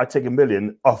 I take $1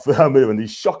 million off $1 million.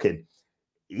 He's shocking.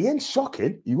 He ain't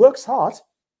shocking. He works hard,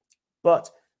 but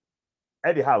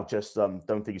Eddie Howe just don't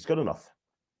think he's good enough.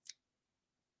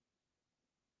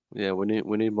 Yeah, we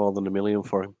need more than $1 million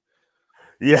for him.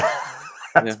 Yeah.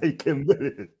 Take $1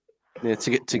 million. Yeah, to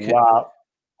get wow.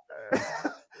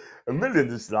 $1 million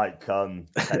is like 10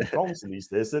 pounds in these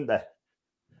days, isn't there?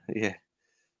 Yeah.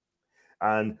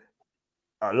 And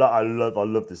I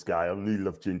love this guy. I really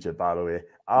love Ginger, by the way.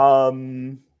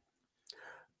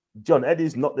 John,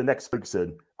 Eddie's not the next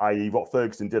Ferguson, i.e. what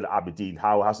Ferguson did at Aberdeen,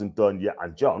 Howe hasn't done yet.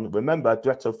 And John, remember,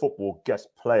 Director of Football gets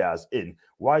players in.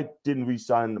 Why didn't we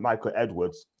sign Michael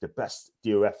Edwards, the best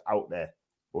DOF out there?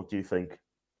 What do you think?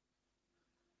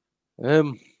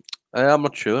 I'm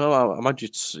not sure. I imagine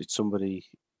it's somebody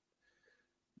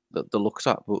that looks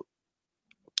at, but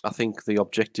I think the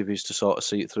objective is to sort of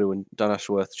see it through, and Dan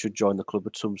Ashworth should join the club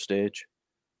at some stage.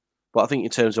 But I think in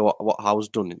terms of what Howe's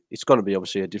done, it's going to be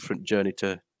obviously a different journey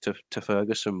to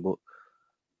Ferguson. But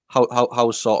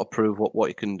Howe's sort of proved what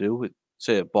he can do with,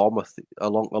 say, at Bournemouth, a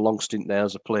long stint there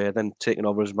as a player, then taking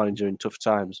over as manager in tough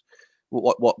times.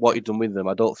 What he's done with them,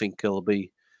 I don't think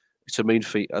it's a mean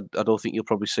feat. I don't think you'll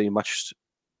probably see him matched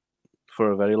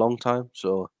for a very long time.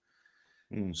 So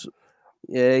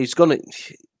yeah, he's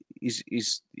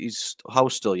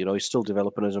Howe's still, he's still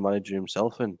developing as a manager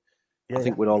himself, and I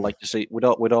think we'd all like to see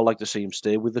him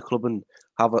stay with the club and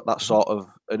have that sort of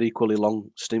an equally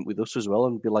long stint with us as well,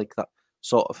 and be like that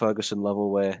sort of Ferguson level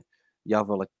where you have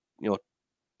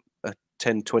a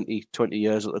 10, 20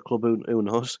 years at the club. Who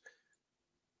knows?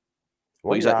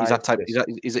 Well, he's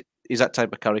that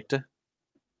type of character.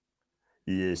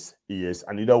 He is,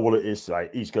 and you know what it is, right?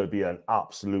 He's going to be an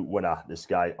absolute winner. This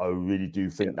guy, I really do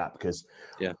think that, because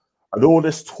and all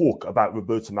this talk about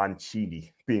Roberto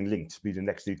Mancini being linked to be the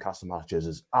next Newcastle manager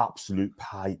is absolute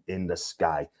pie in the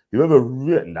sky. Whoever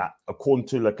written that, according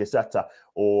to La Gazzetta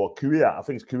or Corriere, I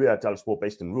think it's Corriere dello Sport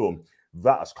based in Rome,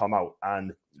 that has come out.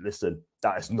 And listen,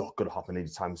 that is not going to happen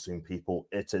anytime soon, people.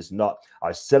 It is not.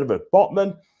 I said it with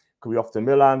Botman, could be off to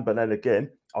Milan, but then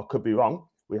again, I could be wrong.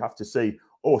 We have to say,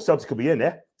 Celtic could be in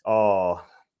there.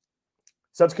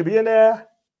 Celtic could be in there.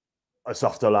 It's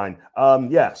off the line.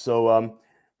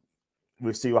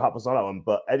 We'll see what happens on that one.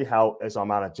 But Eddie Howe is our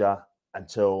manager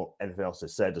until anything else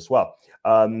is said as well.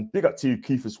 Big up to you,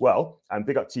 Keith, as well. And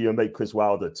big up to your mate, Chris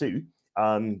Wilder, too.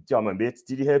 Mate,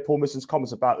 did you hear Paul Misson's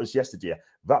comments about us yesterday?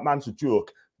 That man's a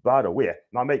joke. By the way,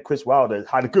 my mate, Chris Wilder,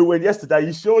 had a good win yesterday.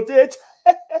 You sure did.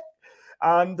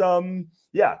 And,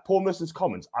 Paul Misson's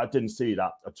comments, I didn't see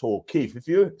that at all. Keith, if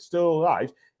you're still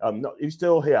alive, you're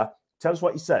still here, tell us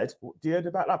what he said. Do you hear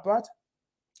about that, Brad?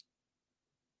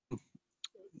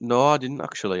 No, I didn't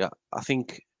actually. I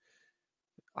think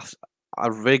I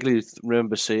vaguely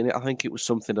remember seeing it. I think it was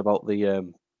something about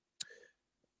the.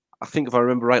 I think if I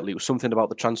remember rightly, it was something about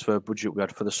the transfer budget we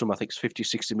had for the summer. I think it's 50,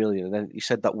 60 million, and then he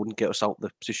said that wouldn't get us out the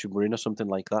position we're in or something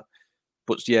like that.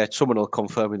 But yeah, someone will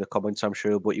confirm in the comments, I'm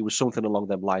sure. But it was something along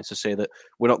them lines to say that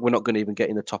we're not going to even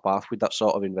get in the top half with that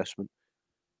sort of investment.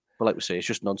 But like we say, it's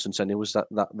just nonsense. And it was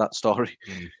that story.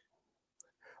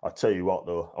 I'll tell you what,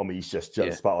 though. I mean, he's just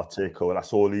jealous about Artico, and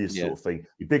that's all he is, sort of thing.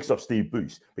 He bigs up Steve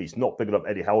Booth, but he's not bigging up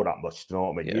Eddie Howe that much. Do you know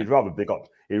what I mean? Yeah. He'd rather big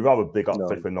up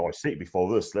Flippin' Norwich City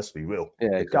before us. Let's be real.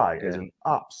 Yeah, the guy is an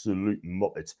absolute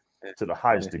muppet to the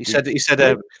highest degree.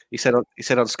 He said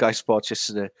on Sky Sports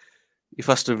yesterday, if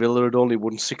Aston Villa had only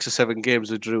won 6 or 7 games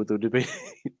and drew, there would be.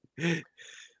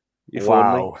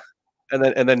 Wow.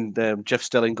 Only. And then Jeff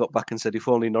Stelling got back and said, if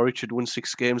only Norwich had won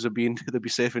 6 games, they'd be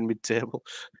safe in mid-table.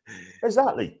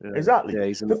 Exactly. Yeah,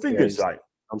 the thing is, right?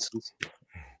 Nonsense.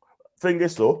 Thing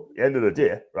is, though, at the end of the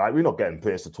day, right, we're not getting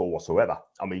praised at all whatsoever.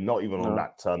 I mean, not even on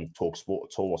that Talk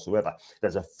Sport at all whatsoever.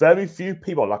 There's a very few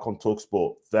people like on Talk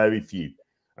Sport, very few.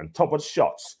 And top of the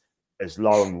shots is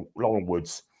Lauren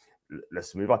Woods.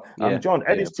 Let's move on. John,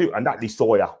 Eddie's too, and Natalie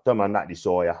Sawyer. Don't mind Natalie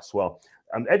Sawyer as well.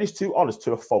 Eddie's too honest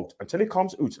to a fault. Until he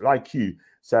comes out, like you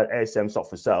said, ASM's not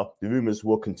for sale, the rumours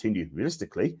will continue.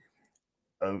 Realistically,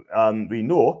 we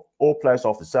know all players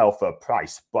are for sale for a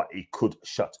price, but he could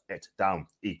shut it down.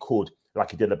 He could,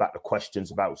 like he did about the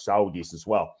questions about Saudis as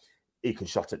well. He can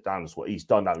shut it down as well. He's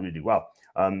done that really well.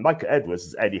 Michael Edwards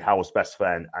is Eddie Howe's best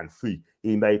friend and free.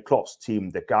 He made Klopp's team.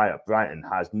 The guy at Brighton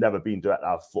has never been director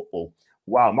of football.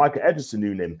 Wow, Michael Edwards is a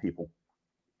new name, people.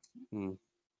 Is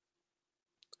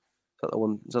that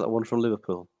the one from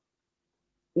Liverpool?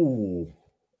 Ooh.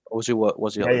 Or was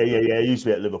he? Yeah. He used to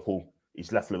be at Liverpool.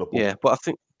 He's left Liverpool. Yeah,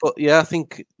 I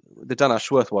think the Dan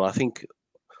Ashworth one. I think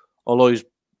although he's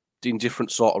in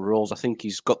different sort of roles, I think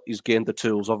he's gained the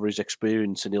tools over his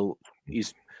experience, and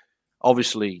he's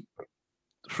obviously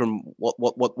from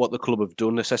what the club have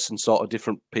done, assessing sort of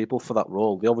different people for that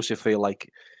role. They obviously feel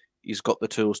like he's got the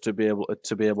tools to be able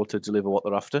to deliver what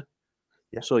they're after.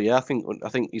 Yeah. So yeah, I think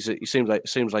he seems like he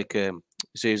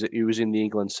says that he was in the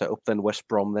England setup, then West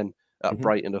Brom, then at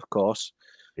Brighton, of course.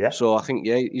 Yeah. So I think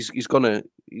he's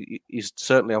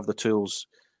certainly have the tools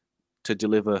to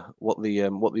deliver what the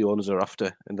owners are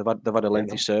after, and they've had a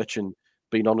lengthy search and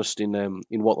been honest in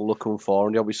what they're looking for,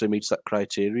 and he obviously meets that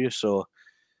criteria. So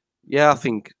yeah, I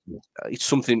think it's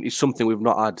something we've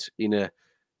not had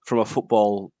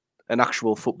from an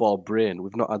actual football brain.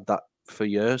 We've not had that for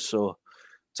years. So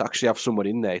to actually have someone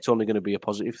in there, it's only going to be a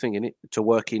positive thing, isn't it? To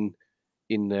work in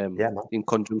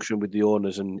conjunction with the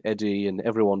owners and Eddie and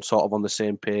everyone sort of on the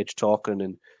same page, talking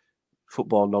and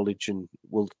football knowledge, and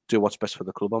we'll do what's best for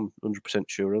the club. I'm 100%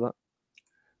 sure of that.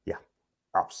 Yeah,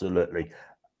 absolutely.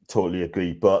 Totally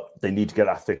agree, but they need to get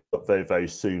that fixed up very, very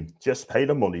soon. Just pay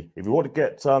the money. If you want to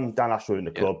get Dan Ashworth in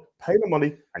the club, pay the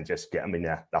money and just get him in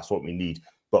there. That's what we need.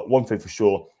 But one thing for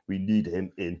sure, we need him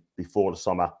in before the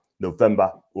summer.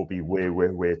 November will be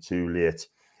way too late.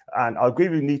 And I agree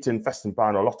we need to invest in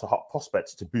buying a lot of hot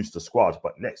prospects to boost the squad.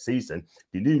 But next season,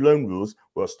 the new loan rules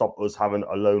will stop us having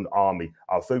a loan army.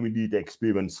 I think we need the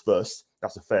experience first.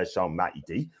 That's a fair shout, Matty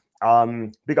D.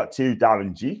 Big up to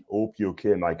Darren G. Hope you're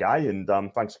okay, my guy. And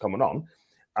thanks for coming on.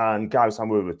 And guys, I'm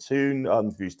with a tune.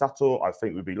 Views Tato. I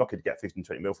think we'd be lucky to get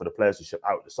 15-20 mil for the players who ship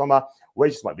out this summer.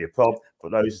 Wages might be a problem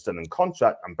for those still in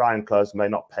contract, and Brian clubs may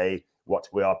not pay what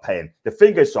we are paying. The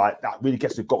thing is, right, that really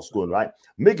gets the guts going, right?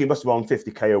 Miggy must be on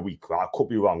 50k a week, right? I could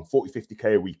be wrong, 40,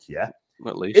 50k a week, yeah?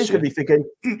 At least. He's going to be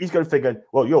thinking,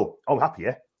 well, yo, I'm happy,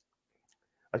 yeah?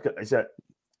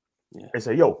 I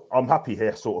say, yo, I'm happy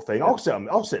here, sort of thing. I'll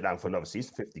sit down for another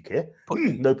season, 50k,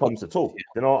 no problems at all.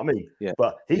 You know what I mean? Yeah.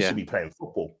 But he should be playing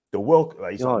football. The World,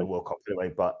 he's not in the World Cup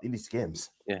anyway, but in these games.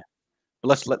 Yeah.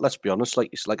 But let's be honest.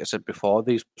 Like I said before,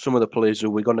 some of the players who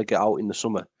we're going to get out in the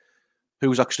summer,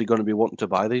 who's actually going to be wanting to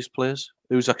buy these players?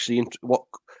 Who's actually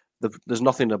there's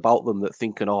nothing about them that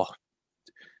thinking,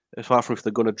 apart from if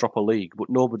they're going to drop a league, but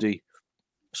nobody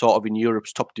sort of in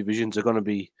Europe's top divisions are going to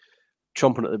be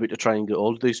chomping at the bit to try and get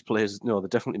hold of these players. No, they're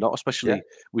definitely not, especially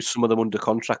with some of them under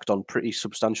contract on pretty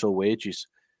substantial wages.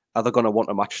 Are they going to want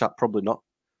to match that? Probably not.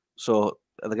 So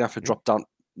are they going to have to drop down?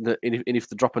 And if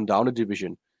they're dropping down a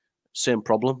division, same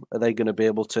problem. Are they going to be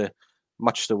able to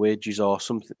match the wages or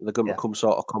something? They're going to become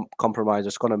sort of compromise.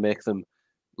 It's going to make them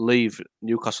leave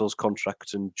Newcastle's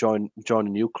contract and join a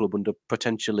new club under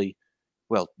potentially,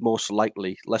 well, most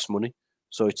likely less money.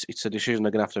 So it's a decision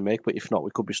they're going to have to make. But if not,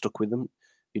 we could be stuck with them.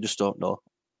 You just don't know,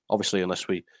 obviously, unless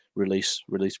we release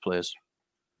players.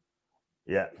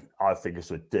 Yeah, I think it's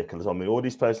ridiculous. I mean, all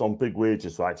these players on big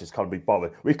wages, right? Just can't be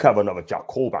bothered. We could have another Jack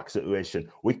Colback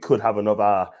situation. We could have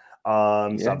another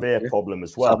Xavier problem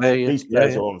as well. These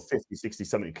players are on 50, 60,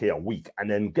 70k a week.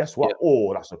 And then guess what?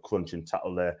 Oh, that's a crunching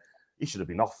tackle there. He should have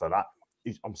been off for that.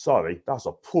 I'm sorry. That's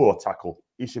a poor tackle.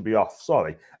 He should be off.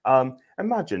 Sorry.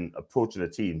 Imagine approaching a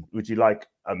team. Would you like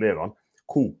Amiron?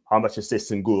 Cool. How much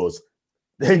assists and goals?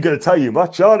 They ain't going to tell you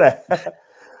much, are they?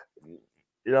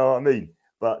 You know what I mean?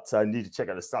 But I need to check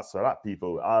out the stats for that,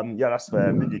 people. Yeah, that's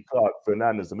fair. Mindy Clark,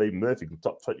 Fernandez, and maybe Murphy can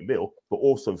top 20 mil, but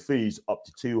also fees up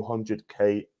to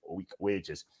 200k a week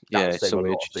wages. That's a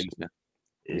lot of things.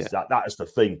 That is the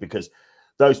thing, because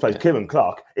those players, Kieran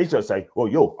Clark, he's going to say, well,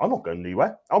 yo, I'm not going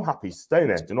anywhere. I'm happy staying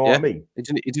there. Do you know what I mean? He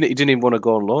didn't even want to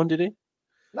go on loan, did he?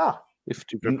 Nah. If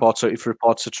reports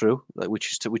are true,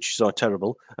 which is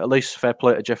terrible, at least fair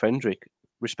play to Jeff Hendrick.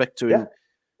 Respect to him.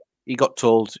 He got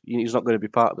told he's not going to be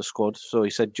part of the squad, so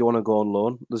he said, "Do you want to go on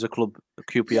loan?" There's a club,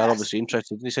 QPR, obviously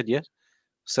interested, and he said, "Yes."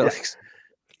 Celtics.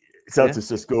 Celtics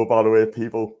just go, by the way,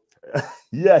 people.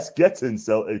 Yes, get in,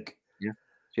 Celtic.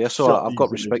 Yeah. So I've got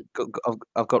respect.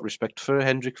 I've got respect for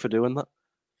Hendrick for doing that.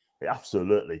 Yeah,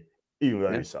 absolutely. Even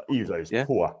though he's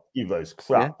poor, even though he's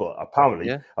crap, but apparently,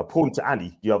 according to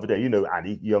Andy the other day, you know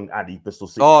Andy, young Andy, Bristol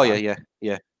City. Oh yeah.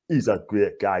 He's a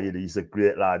great guy, and he's a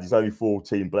great lad. He's only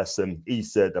 14, bless him. He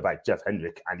said about Jeff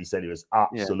Hendrick, and he said he was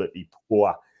absolutely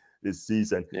poor this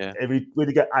season. Yeah. If we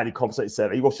really get Andy conversation,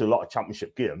 said he watched a lot of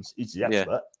championship games, he's the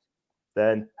expert,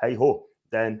 then hey ho,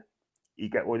 then you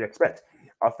get what you expect.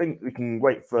 I think we can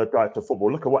wait for a director of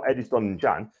football. Look at what Eddie's done in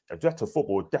Jan. A director of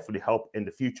football would definitely help in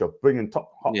the future, bringing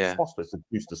top prospects to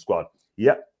boost the squad.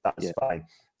 Yep, that's fine.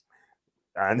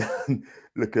 And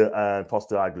look at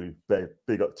Poster Aglu,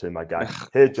 big up to my guy.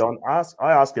 Here, John, I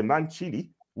ask him, Mancini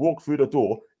walk through the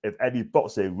door. If Eddie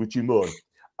Bot say, would you mourn?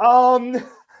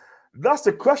 That's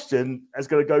a question that's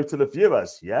going to go to the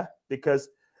viewers, yeah? Because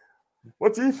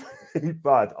what do you think,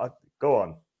 Brad? Go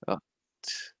on.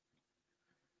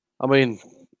 I mean,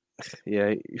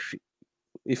 yeah,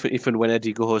 if and when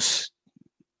Eddie goes,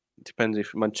 it depends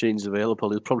if Mancini's available.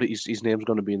 He'll probably his name's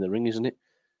going to be in the ring, isn't it?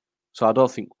 So I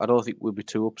don't think we'll be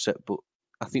too upset. But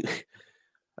I think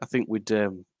with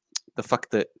the fact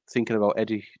that thinking about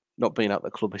Eddie not being at the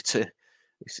club, it's a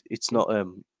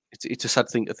sad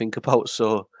thing to think about.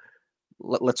 So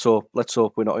let's hope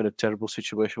we're not in a terrible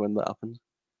situation when that happens.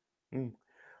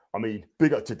 I mean,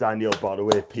 big up to Danielle, by the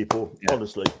way, people.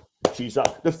 Honestly. She's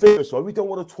the thing is, we don't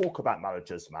want to talk about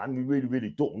marriages, man. We really,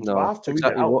 really don't. No, I have to read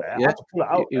it out there. I have to pull it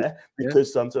out there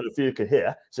because so the viewer can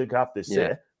hear, so you can have this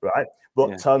here, right?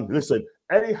 But listen,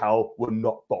 Eddie Howe will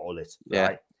not bottle it,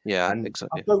 right? Yeah, and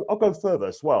exactly. I'll go further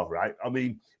as well, right? I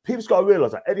mean, people's got to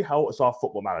realise that Eddie Howe is our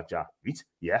football manager, right?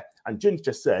 Yeah, and Jim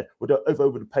just said,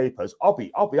 over the papers, I'll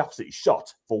be absolutely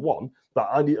shocked for one, but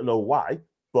I need to know why.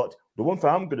 But the one thing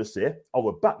I'm going to say, I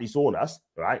will back these owners,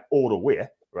 right, all the way,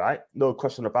 right? No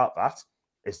question about that.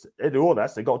 It's the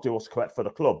owners, they got to do what's correct for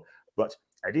the club. But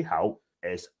Eddie Howe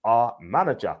is our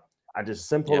manager. And it's as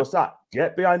simple as that.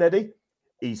 Get behind Eddie.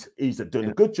 He's doing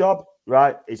a good job,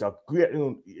 right? He's a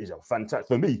fantastic,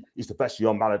 for me, he's the best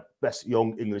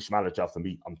young English manager for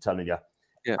me, I'm telling you.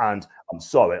 Yeah. And I'm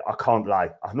sorry, I can't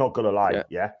lie. I'm not going to lie,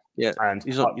 yeah? And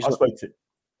I spoke to...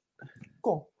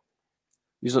 Go on.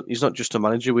 He's not just a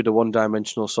manager with a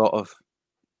one-dimensional sort of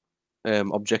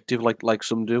objective like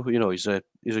some do. You know, he's a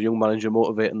young manager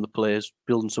motivating the players,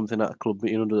 building something at a club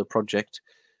meeting under the project.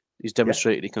 He's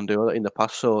demonstrated he can do that in the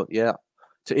past. So yeah,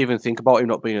 to even think about him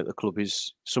not being at the club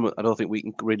is something I don't think we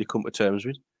can really come to terms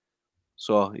with.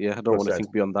 So yeah, I don't want to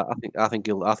think beyond that. I think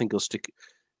he'll stick.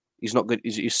 He's not good.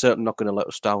 He's certainly not going to let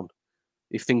us down.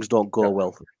 If things don't go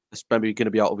well, it's maybe going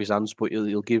to be out of his hands, but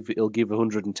he'll give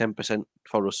 110%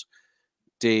 for us,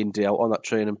 day in, day out on that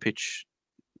training pitch,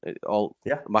 all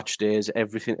match days,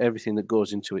 everything that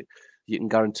goes into it. You can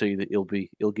guarantee that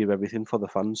he'll give everything for the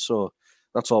fans. So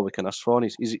that's all we can ask for.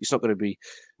 And he's not going to be,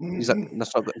 it's not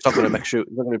going to make sure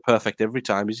it's not going to be perfect every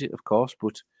time, is it? Of course,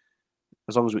 but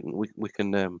as long as we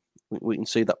can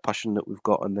see that passion that we've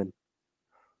got, and then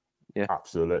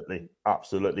absolutely.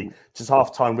 Just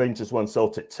half-time, Rangers 1,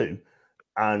 Celtic 2,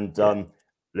 and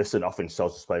listen, I think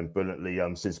Celtic's playing brilliantly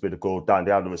since we had a goal down.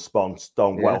 They had a response,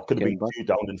 done well. Could have been 2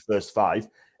 down in the first 5,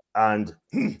 and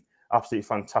absolutely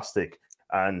fantastic.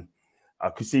 And I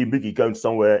could see Miggy going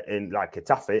somewhere in like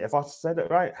Getafe, if I said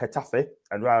it right, Getafe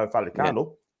and Rayo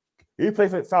Vallecano. Who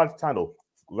plays for Vallecano?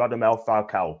 Radamel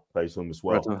Falcao plays for him as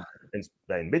well. And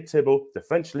playing mid-table, the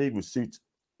French league will suit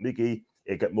Miggy.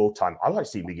 He'll get more time. I like to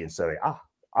see Miggy in Serie A.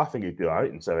 I think he'd do all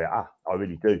right in Serie A. I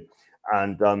really do.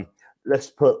 And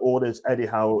let's put all this Eddie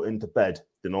Howe into bed.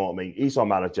 You know what I mean? He's our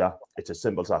manager. It's as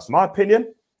simple as that. It's my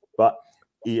opinion, but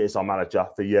he is our manager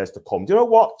for years to come. Do you know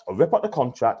what? I'll rip out the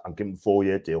contract and give him a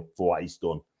 4-year deal for what he's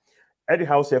done. Eddie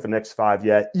Howe's here for the next 5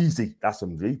 years. Easy. That's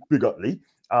him, Lee. Big up, Lee.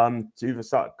 To even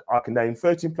start, I can name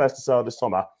 13 players to sell this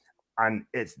summer, and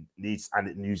it needs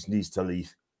to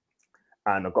leave.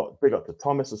 And I've got big up to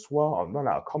Thomas as well. I've run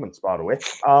out of comments, by the way.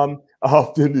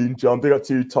 Afternoon, John. Big up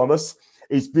to you, Thomas.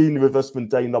 He's been with us from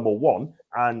day number 1,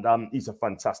 and he's a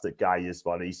fantastic guy. He is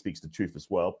funny. He speaks the truth as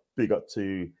well. Big up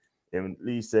to him.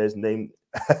 Lee says, name.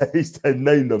 He said,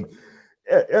 name them.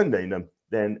 Yeah, name them.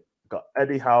 Then got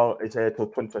Eddie Howe is here till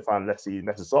 2025 unless he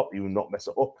messes up. He will not mess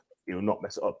it up. He will not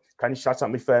mess it up. Can you shout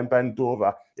out my friend Ben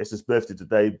Dover? It's his birthday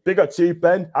today. Big up to you,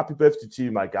 Ben. Happy birthday to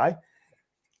you, my guy.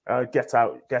 Get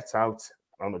out.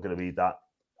 I'm not going to read that.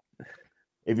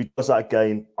 If he does that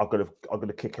again, I'm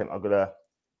gonna kick him. I'm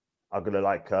gonna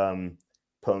like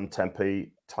put on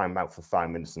temporary timeout for 5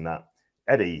 minutes and that.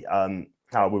 Eddie,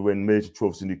 how we win major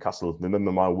trophies in Newcastle.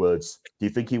 Remember my words. Do you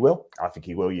think he will? I think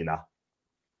he will. You know.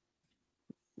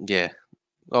 Yeah.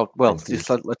 Oh well. Let's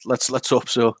hope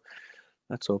so.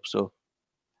 Let's hope so.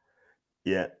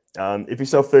 Yeah. If you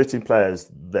sell 13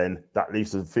 players, then that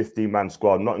leaves a 15-man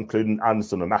squad, not including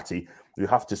Anderson and Matty. You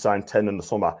have to sign 10 in the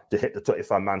summer to hit the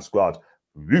 25-man squad.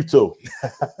 Brutal.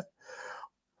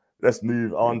 Let's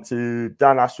move on to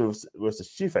Dan Ashworth was the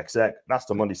chief exec. That's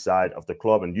the money side of the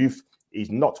club and youth.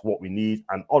 He's not what we need.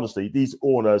 And honestly, these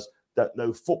owners that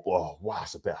know football, wow,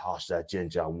 it's a bit harsh there,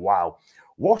 Ginger. Wow.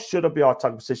 What should be our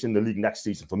target position in the league next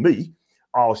season? For me,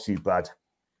 I'll shoot bad.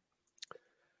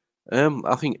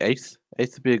 I think 8th.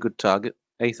 8th would be a good target.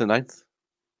 8th and 9th.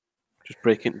 Just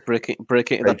break it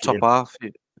in that top half.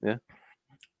 Yeah.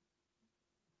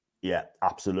 Yeah,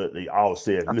 absolutely. I'll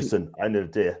say it. Listen, end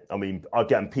of the day, I mean, I'm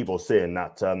getting people saying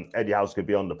that Eddie Howe's going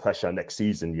to be under pressure next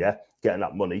season, getting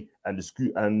that money, and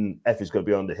F is going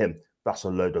to be under him. That's a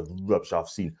load of rubbish I've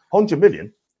seen. 100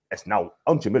 million, it's now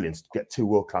 100 million to get 2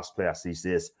 world-class players these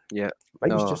days. Yeah.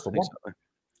 Maybe it's just a one.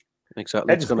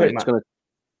 Exactly. It's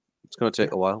going to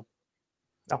take a while.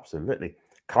 Absolutely.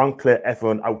 Can't clear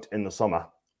everyone out in the summer.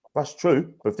 That's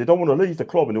true. But if they don't want to leave the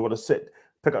club and they want to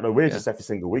pick up their wages every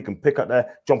single week and pick up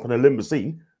their jump in a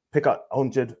limousine, pick up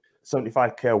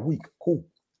 175k a week. Cool.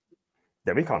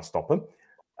 Then we can't stop them.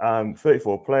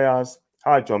 34 players.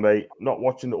 Hi, John, mate. Not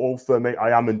watching it all for me.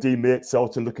 I am indeed, mate.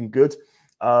 Selton looking good.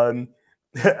 I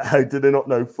did not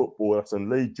know football. That's on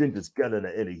Lee. Ginger's getting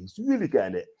it, isn't he? He's really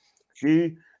getting it.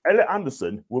 Elliot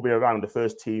Anderson will be around the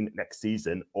first team next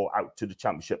season or out to the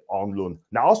championship on loan.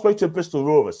 Now, I spoke to a Bristol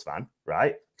Rovers fan,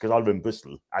 right? Because I live in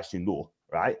Bristol, as you know,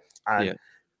 right? And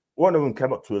one of them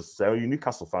came up to us and said, "Are you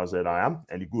Newcastle fans?" And I am.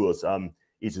 And he goes,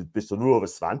 he's a Bristol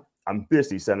Rovers fan. And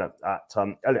basically said that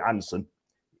Elliot Anderson,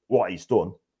 what he's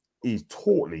done, he's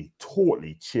totally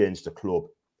changed the club.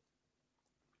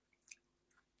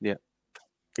 Yeah.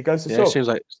 He goes to Yeah, sub. seems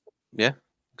like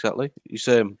exactly. He's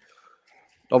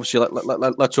obviously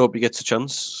let's hope he gets a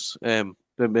chance. Then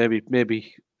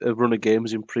maybe a run of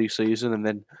games in pre-season and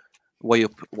then way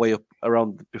up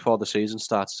around before the season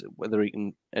starts. Whether he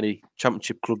can any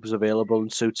championship clubs available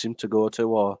and suits him to go to,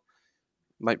 or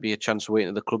might be a chance waiting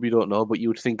at the club. You don't know, but you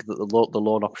would think that the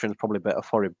loan option is probably better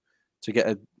for him to get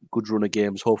a good run of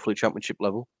games, hopefully championship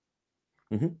level.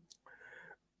 Mm-hmm.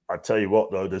 I tell you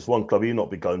what, though, there's one club he'll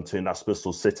not be going to, and that's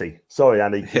Bristol City. Sorry,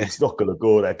 Annie, he's not going to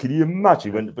go there. Can you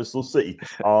imagine when to Bristol City?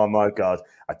 Oh my God!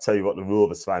 I tell you what, the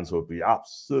Rovers fans will be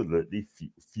absolutely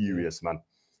furious, man.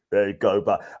 There you go.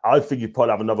 But I think you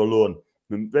probably have another loan,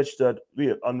 registered,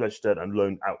 unregistered, and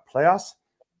loaned out players.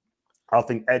 I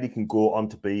think Eddie can go on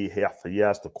to be here for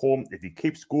years to come if he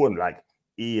keeps going like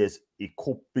he is. He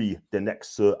could be the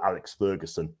next Sir Alex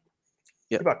Ferguson.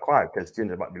 Yeah, about quiet because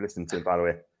Ginger might be listening to him, by the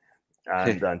way.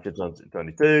 And then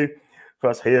 22.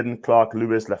 First, Hayden, Clark,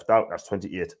 Lewis left out. That's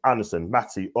 28. Anderson,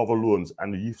 Matty, other loans,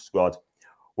 and the youth squad.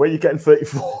 Where are you getting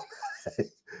 34?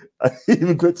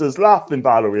 Even Gritter's laughing,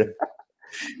 by the way.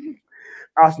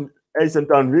 Aston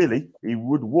done really. He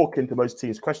would walk into most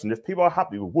teams' question. If people are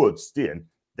happy with Wood staying,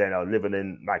 then are living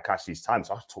in Mike Ashley's time.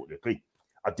 So I totally agree.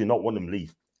 I do not want him to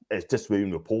leave. It's just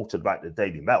been reported about the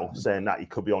Daily Mail saying that he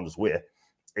could be on his way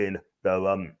in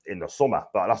the summer,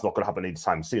 but that's not going to happen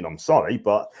anytime soon. I'm sorry,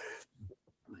 but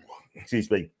excuse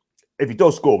me. If he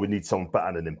does score, we need someone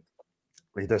better than him.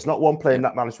 There's not one player in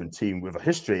that management team with a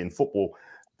history in football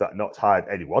that not hired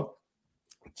anyone.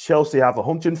 Chelsea have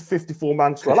 154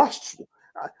 man squad.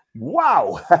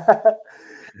 Wow.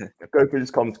 Go through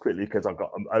this comments quickly because I've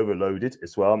got them overloaded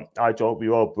as well. Hi, John. We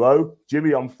are bro.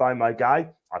 Jimmy, I'm fine, my guy.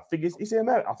 I think he's in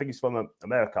America. I think he's from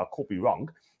America. I could be wrong.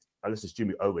 This is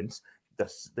Jimmy Owens.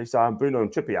 This Bruno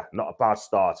and Trippier, not a bad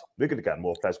start. We're going to get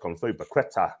more players coming through, but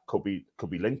Quetta could be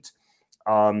linked.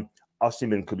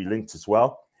 Osimhen could be linked as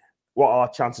well. What are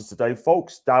our chances today,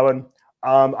 folks? Darren,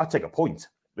 I take a point.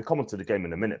 We're coming to the game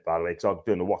in a minute, by the way, because I'm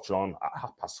doing the watch on at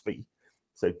 3:30.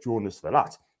 So join us for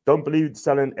that. Don't believe the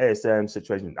selling ASM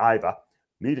situation either.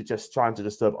 Media just trying to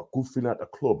disturb a good feeling at the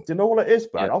club. Do you know what it is,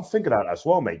 Brad? I'm thinking that as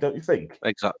well, mate. Don't you think?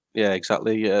 Exactly. Yeah,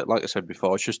 exactly. Like I said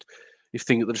before, it's just you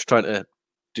think they're just trying to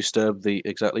disturb the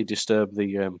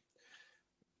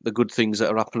good things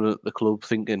that are happening at the club.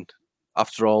 Thinking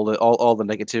after all the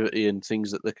negativity and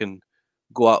things that they can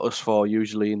go at us for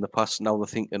usually in the past, now they're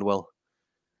thinking, well,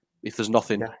 if there's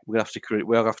nothing, we have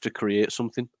to create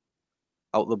something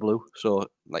out of the blue. So,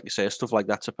 like you say, stuff like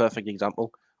that's a perfect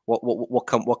example.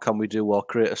 What can we do, or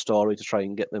create a story to try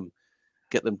and get them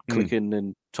clicking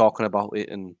and talking about it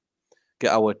and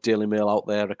get our Daily Mail out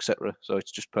there, etc. So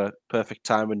it's just perfect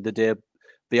time in the day,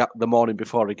 the morning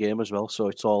before a game as well. So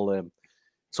it's all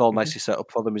nicely set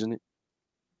up for them, isn't it?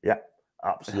 Yeah,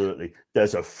 absolutely.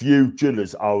 There's a few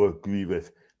jillers I'll agree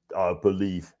with, I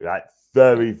believe, right?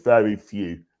 Very, very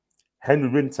few. Henry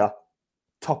Winter,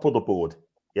 top of the board.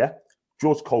 Yeah.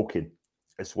 George Colkin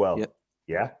as well.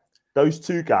 Yeah. Those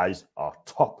two guys are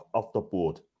top of the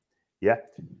board. Yeah.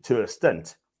 To an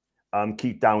extent.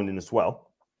 Keith Downing as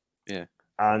well. Yeah.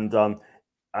 And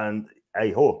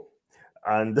Aho.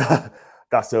 And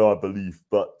that's how I believe.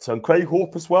 But Craig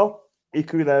Hope as well.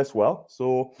 Equally there as well.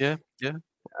 So yeah.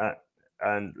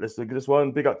 And let's look at this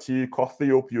one. Big up to you, Coffee.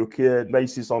 Hope you're here.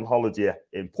 Macy's on holiday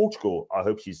in Portugal. I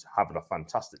hope she's having a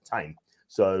fantastic time.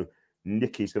 So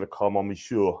Nikki's going to come on, me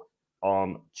sure,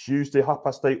 on Tuesday,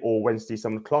 8:30 or Wednesday,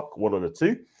 7 o'clock, one of the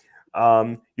two.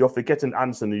 You're forgetting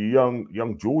Anderson, the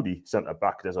young Geordie centre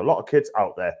back. There's a lot of kids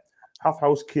out there.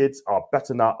 Half-house kids are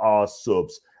better than our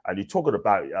subs. And you're talking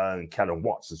about Kellen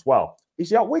Watts as well. Is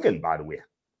he at Wigan, by the way?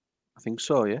 I think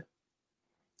so, yeah.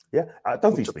 Yeah, I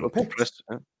don't think he's been picked.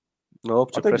 No,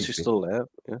 up to press is still there.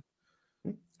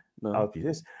 Yeah. No. I hope he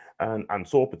is. And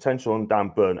saw potential on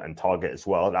Dan Burn and Target as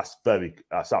well. That's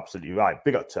absolutely right.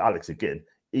 Big up to Alex again.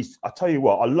 I tell you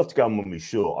what, I'd love to get him on my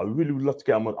show. I really would love to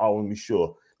get him on my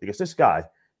show because this guy,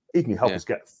 he can help us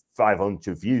get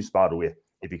 500 views, by the way,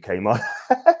 if he came on.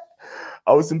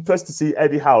 I was impressed to see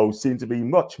Eddie Howe seem to be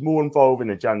much more involved in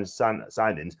the January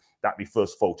signings that we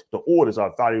first thought. The orders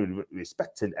are valuing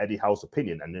respecting Eddie Howe's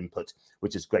opinion and input,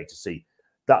 which is great to see.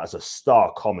 That is a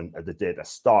star comment of the day, a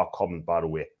star comment, by the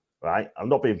way, right? I'm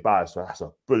not being biased, so that's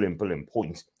a brilliant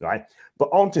point, right? But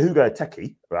on to Hugo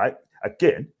Teki, right?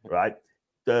 Again, right?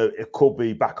 It could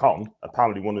be back on,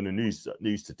 apparently one of the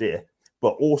news today,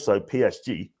 but also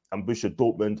PSG and Borussia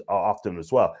Dortmund are after him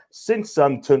as well. Since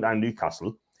turned down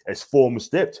Newcastle, his form was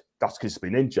dipped. That's because he's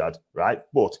been injured, right?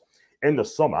 But in the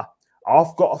summer,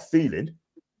 I've got a feeling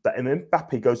that if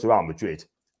Mbappe goes to Real Madrid,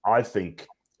 I think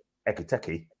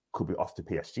Ekiteke could be off to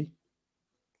PSG.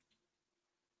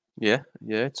 Yeah,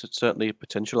 it's certainly a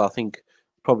potential. I think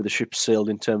probably the ship sailed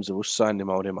in terms of us signing him,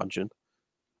 I would imagine.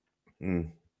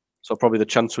 So probably the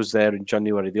chance was there in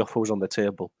January. The offer was on the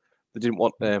table. They didn't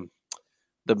want the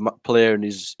player and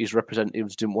his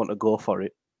representatives didn't want to go for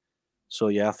it. So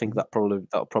yeah, I think that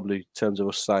probably in terms of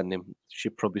us signing him,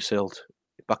 ship probably sailed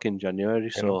back in January.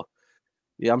 So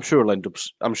yeah, I'm sure he'll end up.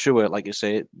 I'm sure, like you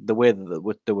say, the way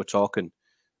that they were talking,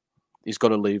 he's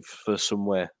going to leave for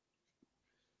somewhere.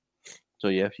 So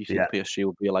yeah, if you think PSG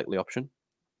would be a likely option.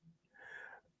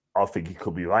 I think he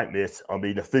could be right, mate. I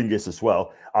mean, the thing is as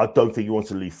well, I don't think he wants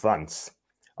to leave France.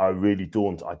 I really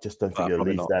don't. I just don't think he'll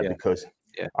leave there because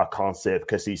I can't say it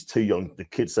because he's too young. The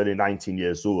kid's only 19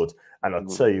 years old. And I'll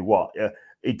tell you what,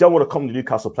 he don't want to come to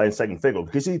Newcastle playing second fiddle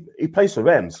because he plays for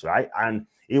Reims, right? And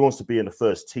he wants to be in the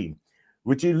first team.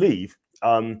 Would you leave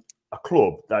a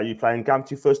club that you play in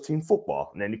guaranteed first team football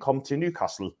and then you come to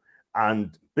Newcastle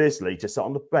and basically just sit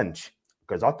on the bench?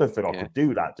 Because I don't think I could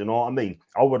do that. Do you know what I mean?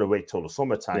 I would have waited till the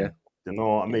summertime. Do you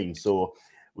know what I mean? So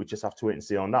we just have to wait and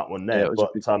see on that one there.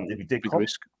 But if you did come,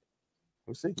 risk.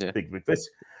 We'll see. Big risk.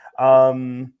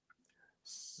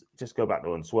 Just go back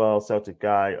to one as well. Celtic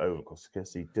guy,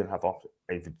 because he didn't have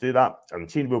anything to do that. And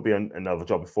Chini will be another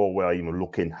job before we're even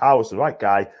looking. How is the right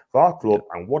guy for our club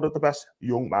and one of the best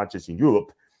young managers in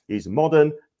Europe? He's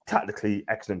modern, tactically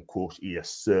excellent coach. He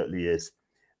certainly is.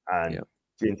 And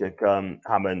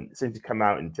Hammond seemed to come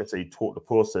out and just say he taught the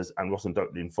process and wasn't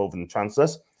directly involved in the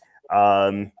transfers.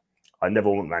 I never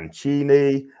want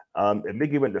Mancini. If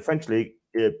Miggy went to the French league,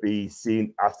 it'd be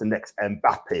seen as the next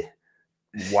Mbappe.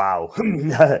 Wow.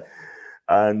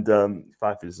 And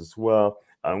five years as well.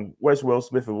 Where's Will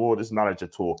Smith award as manager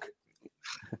talk?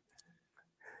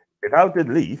 If Howe did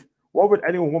leave, why would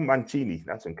anyone want Mancini?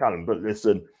 That's in Callum. But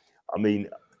listen, I mean,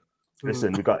 we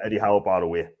got Eddie Howe, by the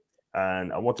way.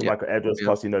 And I want to Michael Edwards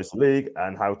because he knows the league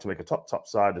and how to make a top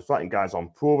side. The fighting guys on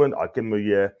proven. I'll give him a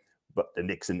year. But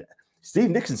the Steve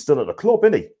Nixon's still at the club,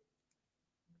 isn't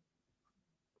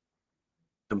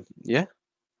he? Yeah,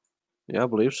 I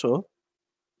believe so.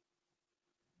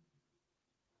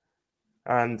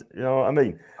 And you know what I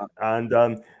mean?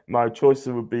 And my choice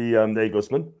would be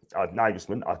Nagelsmann.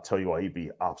 I tell you what, he'd be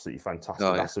absolutely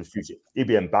fantastic. That's the future. He'd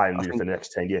be in Bayern for the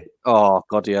next 10 years. Oh,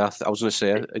 God, yeah. I was going to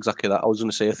say exactly that. I was going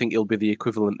to say, I think he'll be the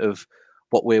equivalent of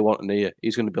what we're wanting here.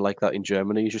 He's going to be like that in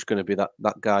Germany. He's just going to be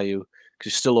that guy who,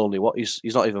 because he's still only,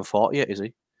 he's not even 40 yet, is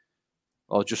he?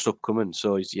 Or just upcoming.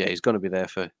 So, he's going to be there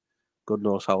for God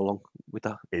knows how long with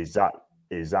that.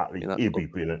 Exactly. He'd be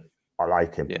brilliant. I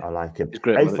like him. Yeah. I like him. He's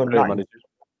great manager.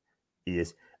 He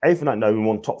is. 8th and 9, we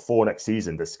won top 4 next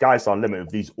season. The sky's our limit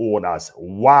with these owners.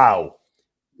 Wow.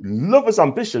 Love his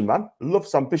ambition, man. Love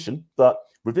his ambition. But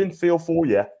within 3 or 4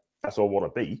 years, that's all I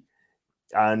want to be.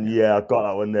 And I got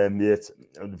that one there, mate.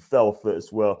 And fell for it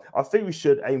as well. I think we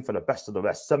should aim for the best of the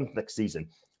rest. 7th next season.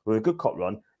 With a good cup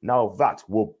run. Now that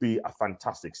will be a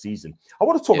fantastic season. I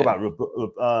want to talk about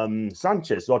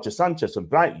Roger Sanchez from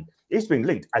Brighton. He's been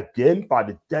linked again by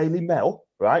the Daily Mail,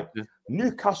 right? Yeah.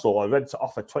 Newcastle are ready to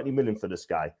offer 20 million for this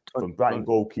guy from Brighton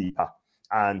goalkeeper.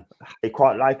 And they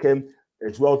quite like him.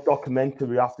 It's well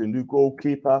documented after the new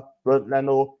goalkeeper. Bernd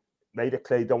Leno made it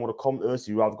clear he don't want to come to us.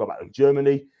 He'd rather go back to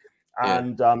Germany.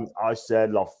 And I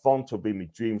said Lafont will be my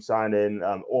dream signing,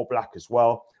 All Black as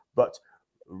well. But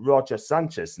Robert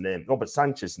Sanchez's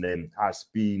name has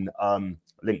been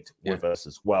linked with us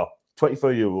as well.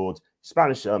 24-year-old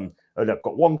Spanish. They've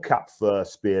got 1 cap for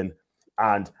Spain,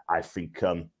 and I think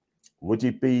would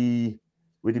he be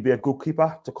a good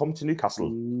keeper to come to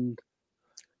Newcastle?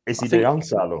 Is he the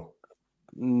answer, though?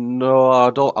 No,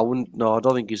 I wouldn't. No, I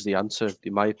don't think he's the answer.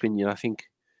 In my opinion, I think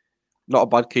not a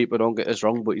bad keeper. Don't get us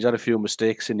wrong, but he's had a few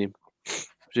mistakes in him.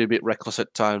 He's a bit reckless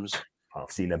at times. I've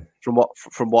seen him from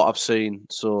what I've seen.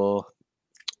 So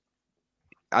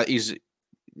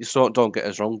don't get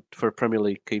us wrong, for a Premier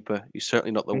League keeper, he's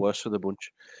certainly not the worst of the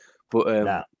bunch.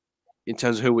 But in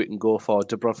terms of who we can go for,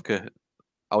 Dubravka,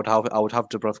 I would have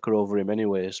Dubravka over him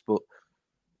anyways. But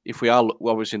if we are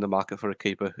obviously in the market for a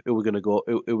keeper, who we're going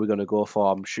to go for?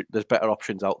 I'm sure there's better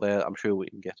options out there. I'm sure we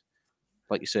can get,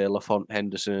 like you say, Lafont,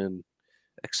 Henderson,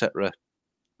 etc.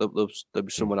 There'll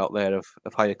be someone out there of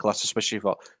higher class, especially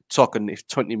if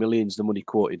 20 million is the money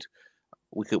quoted,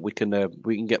 we can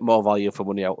get more value for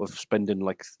money out of spending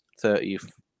like 30,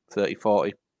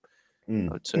 40. I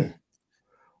would say.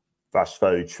 That's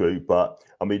very true, but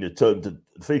I mean, the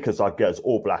figures I get is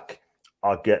All Black.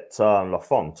 I get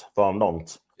Lafont from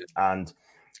Nantes, and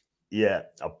the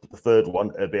third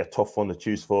one it'd be a tough one to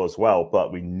choose for as well.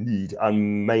 But we need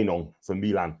Maignan for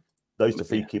Milan. Those are the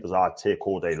 3 keepers I'd take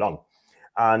all day long.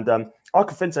 And I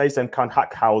convinced Asen can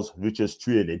hack Howe's Richard's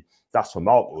training. That's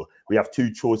remarkable. We have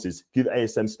two choices: give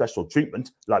ASM special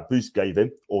treatment, like Bruce gave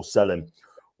him, or sell him.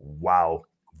 Wow,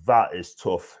 that is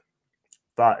tough.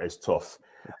 That is tough.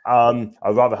 I'd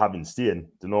rather have him staying.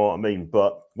 Do you know what I mean?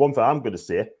 But one thing I'm going to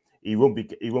say, he won't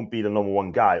be the number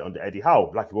one guy under Eddie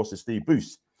Howe like he was to Steve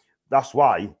Bruce. That's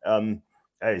why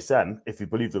ASM, if you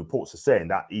believe the reports are saying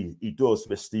that he does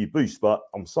with Steve Bruce. But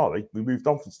I'm sorry, we moved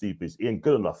on from Steve Bruce. He ain't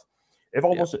good enough. If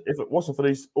it wasn't for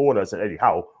these owners and Eddie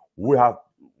Howe,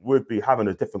 we'd be having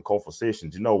a different conversation.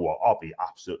 Do you know what? I'll be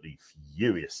absolutely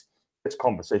furious. This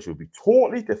conversation would be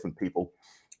totally different, people.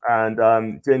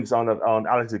 And James on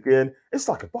Alan's again. It's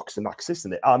like a boxing match,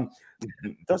 isn't it?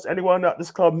 Does anyone at this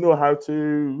club know how to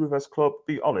reverse club?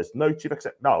 Be honest. No chief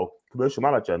except no commercial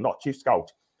manager, not chief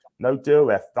scout. No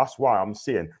DOF. That's why I'm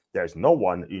saying there's no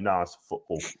one who knows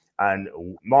football. And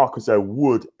Marcus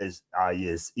Wood is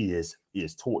he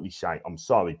is totally shy. I'm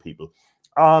sorry, people.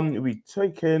 We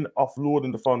taken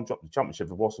offloading the fund, drop the championship.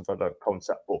 It wasn't for the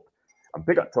concept book. And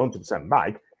big up to 100%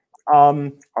 Mag.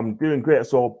 I'm doing great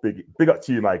as well. Big up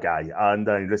to you, my guy. And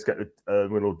let's get the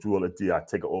winner draw a deal. I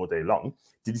take it all day long.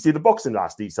 Did you see the boxing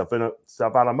last week,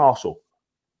 Savannah Marshall?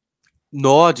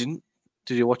 No, I didn't.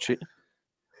 Did you watch it?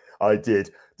 I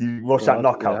did. Did you watch that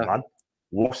knockout, man?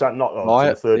 Watch that knockout. No, I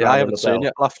haven't seen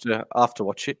it. I'll have to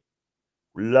watch it.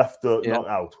 Left the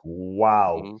knockout.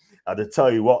 Wow. And to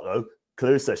tell you what, though,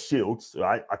 Clarissa Shields,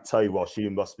 right? I tell you what, she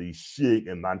must be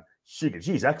shaking, man.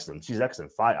 She's excellent. She's an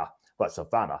excellent fighter. But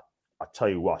Savannah, I tell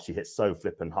you what, she hits so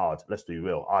flipping hard. Let's be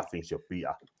real. I think she'll beat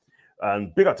her.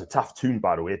 And big up to Taft Toon,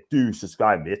 by the way. Do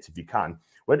subscribe, mate, if you can.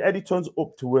 When Eddie turns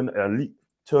up to win an elite,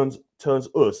 turns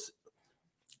us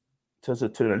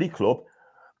to an elite club,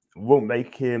 won't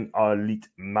make him our elite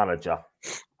manager.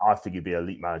 I think he'd be an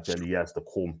elite manager in the years to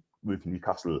come with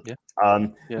Newcastle.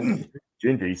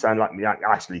 Ginger, you sound like me,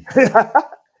 Ashley.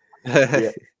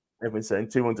 Everyone's saying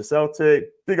 2-1 to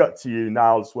Celtic. Big up to you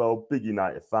now as well. Big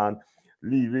United fan.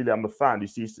 Lee, really, I'm a fan who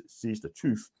sees the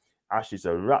truth. Ashley's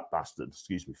a rat bastard.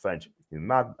 Excuse me, French.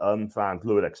 Mad fans,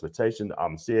 lowered expectation.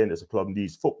 I'm saying as a club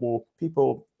needs football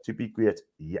people to be great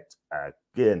yet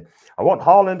again. I want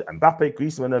Haaland, Mbappe,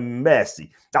 Griezmann, and Messi.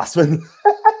 That's when.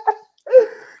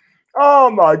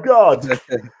 Oh my God! Is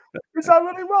that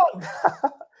really wrong?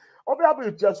 I'll be happy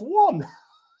with just one.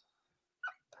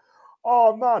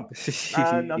 Oh man,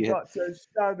 and I've got to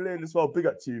Stanley as well. Big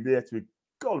up to you, mate. We've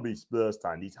got to be Spurs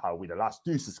time. Need how we the last.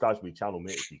 Do subscribe to my channel,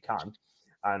 mate, if you can.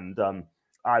 And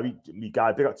me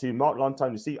guy, big up to you, Mark. Long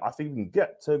time to see. I think we can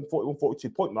get to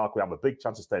 41-42 point mark. We have a big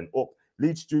chance of staying up.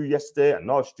 Leeds drew yesterday, and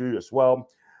Norwich drew as well.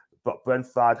 But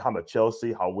Brentford hammered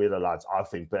Chelsea. How weird the lads. I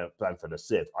think Brentford are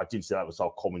safe. I didn't see that was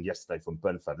all coming yesterday from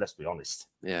Brentford. Let's be honest.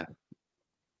 Yeah.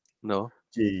 No.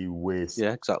 Gee whiz.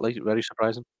 Yeah, exactly. Very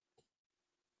surprising.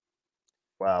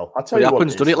 Well, I tell you what what,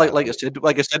 happens, doesn't it? Like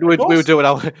I said, we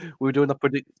were doing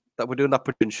that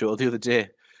prediction show the other day.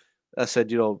 I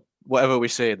said, whatever we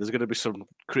say, there's going to be some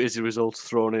crazy results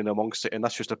thrown in amongst it, and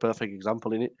that's just a perfect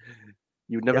example, in it.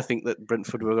 You'd never think that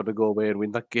Brentford were going to go away and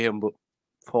win that game, but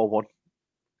 4-1.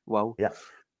 Wow. Yeah.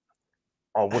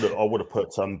 I would have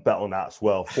put some bet on that as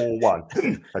well.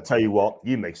 4-1. I tell you what,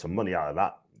 you make some money out of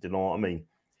that. Do you know what I mean?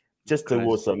 Just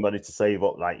towards some money to save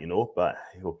up, but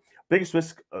biggest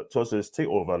risk to us is take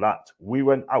over that. We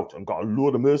went out and got a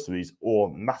load of mercenaries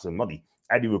or massive money.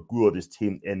 Eddie will grow his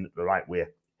team in the right way.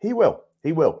 He will.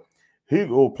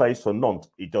 Who plays for Nantes?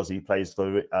 He plays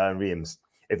for Reims.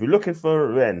 If you're looking for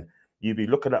Rennes, you'd be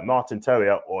looking at Martin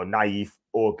Terrier or Naif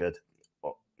or Good.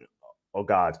 Oh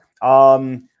God.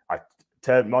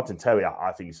 Martin Terrier,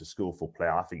 I think he's a skillful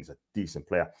player. I think he's a decent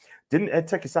player. Didn't Ed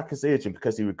take his sack his agent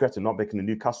because he regretted not making the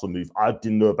Newcastle move? I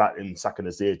didn't know about him sacking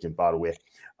his agent, by the way.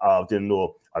 I didn't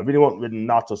know. I really want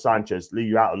Renato Sanchez. Leave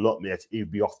you out a lot, mate.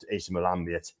 He'd be off to AC Milan,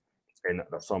 mate, in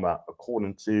the summer,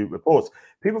 according to reports.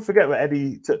 People forget that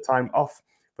Eddie took time off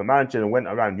for managing and went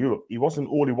around Europe. He wasn't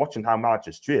only watching how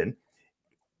managers train.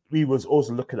 He was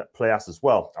also looking at players as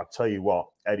well. I'll tell you what,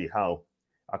 Eddie Howe,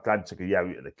 I'm glad he took a year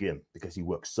out of the game because he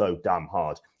works so damn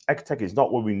hard. Ekateke is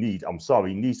not what we need. I'm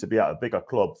sorry. He needs to be at a bigger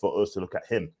club for us to look at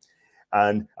him.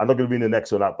 And I'm not going to be in the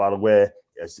next one out, by the way.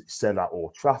 Send out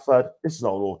Old Trafford. This is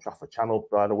not an Old Trafford channel,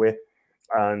 by the way.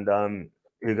 And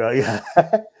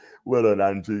well done,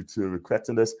 Andrew, to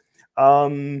regretting this.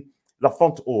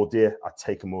 Lafont all day. I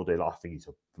take him all day. I think he's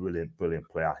a brilliant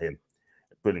player, him.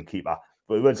 Brilliant keeper.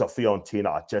 But he went to Fiorentina.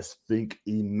 I just think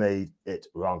he made it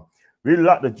wrong. Really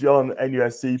like the John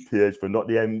NUSC page, but not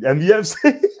the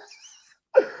MUFC.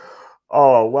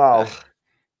 Oh, wow.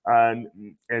 And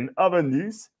in other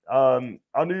news, I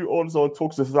knew also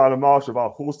talks to Savannah Marshall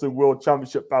about hosting World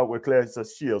Championship bout with Clarissa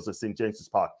Shields at St. James's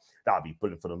Park. That'd be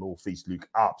brilliant for the North East, Luke.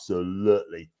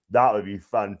 Absolutely. That would be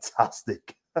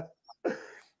fantastic.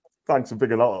 Thanks for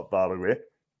picking that up, by the way.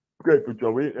 Great for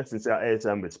Joey. Let's see how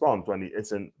ASM responds when he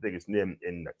isn't the biggest name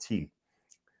in the team.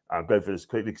 I'm going for this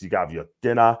quickly because you have your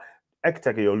dinner.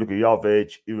 Ekateke or Luka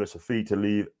Jovic, he was a free to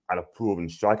leave and a proven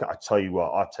striker. I tell you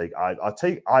what, I'll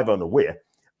take either on the way.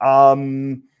 I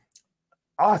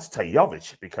have to take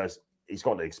Jovic because he's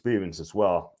got the experience as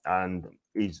well, and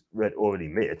he's already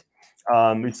made.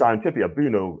 We signed Trippier,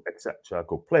 Bruno, etc.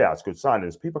 Good players, good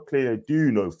signings. People clearly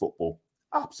do know football.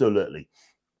 Absolutely.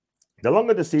 The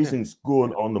longer the season's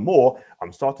going on, the more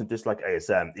I'm starting to dislike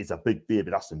ASM. He's a big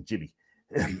baby. That's some Jimmy.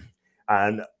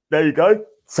 And there you go.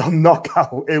 Some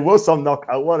knockout. It was some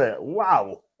knockout, wasn't it?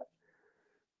 Wow.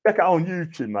 Check it out on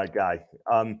YouTube, my guy.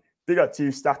 Big up to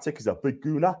you, Static. He's a big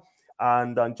gooner.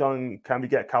 And John, can we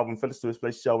get Calvin Phillips to his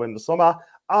place show in the summer?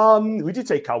 We did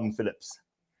take Calvin Phillips.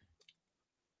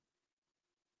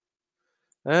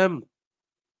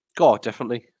 God,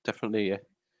 definitely, yeah.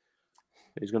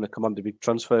 He's going to come on the big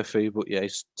transfer fee, but yeah,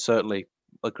 he's certainly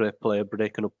a great player,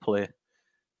 breaking up play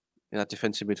in that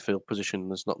defensive midfield position.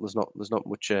 There's not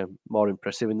much more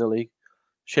impressive in the league.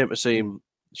 Shame to see him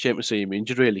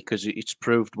injured, really, because it's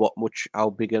proved how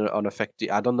big an effect he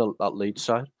had on that lead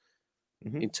side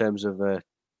in terms of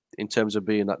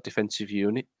being that defensive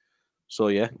unit. So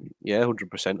yeah,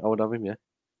 100%. I would have him. Yeah,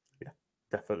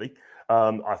 definitely.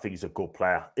 I think he's a good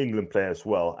player, England player as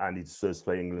well, and he deserves to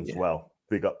play England as well.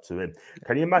 Big up to him.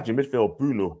 Can you imagine midfield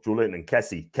Bruno, Julian, and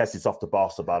Kessie? Kessie's off the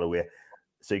Barca, by the way,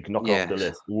 so you can knock off the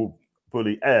list. We'll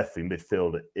bully every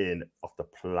midfielder off the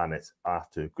planet. I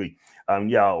have to agree. I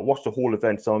watched the whole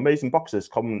event. Some amazing boxers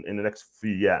coming in the next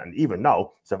few years, and even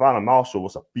now, Savannah Marshall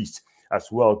was a beast as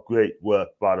well. Great work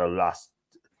by the last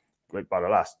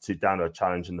to down a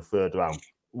challenge in the third round.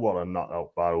 What a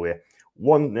knockout, by the way.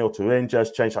 1-0 to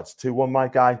Rangers, changed that to 2-1, my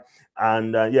guy.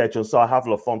 And Josiah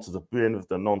Havilah-Font is a brain of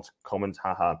the non-comment,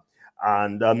 haha.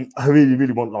 And I really,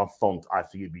 really want Lafont. I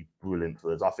think he'd be brilliant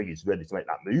for us. I think he's ready to make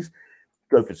that move.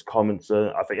 Go for his comments.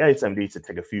 I think ASM needs to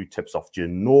take a few tips off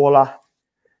Ginola.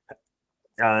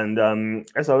 And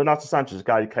so Renato Sanchez, a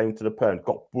guy who came to the Prem,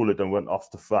 got bullied and went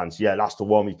off to France. Yeah, that's the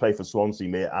one. We played for Swansea,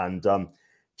 mate, and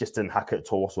just didn't hack it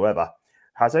at all whatsoever.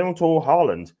 Has anyone told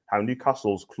Haaland how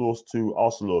Newcastle's close to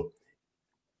Arsenal?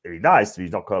 It'd be nice if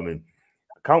he's not coming.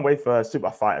 I can't wait for a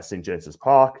super fight at St. James's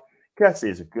Park. Kessie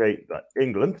is a great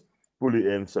England. Bully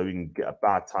him so we can get a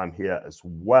bad time here as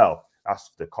well. That's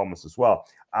the comments as well.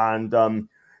 And on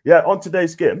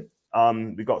today's game,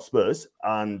 we got Spurs,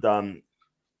 and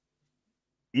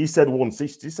he said one each.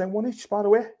 Did he say one each, by the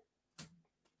way?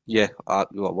 Yeah,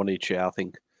 we got one each, I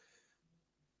think.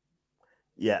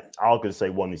 Yeah, I was going to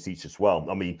say one each as well.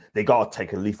 I mean, they got to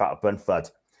take a leaf out of Brentford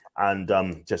and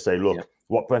just say, look,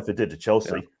 what Brentford did to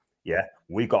Chelsea,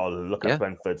 we got to look at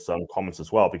Brentford's comments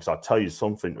as well, because I'll tell you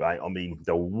something, right? I mean,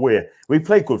 the way we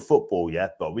play good football,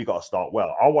 but we got to start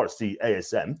well. I want to see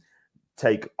ASM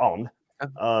take on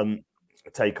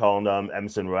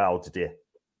Emerson Royale today.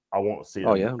 I want to see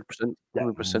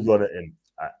 100%. run at him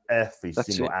at every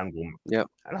single angle. Yeah,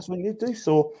 and that's what you need to do.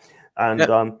 So,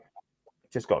 and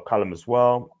just got Callum as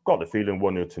well. Got the feeling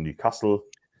 1-0 to Newcastle.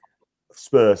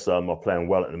 Spurs are playing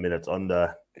well at the minute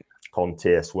under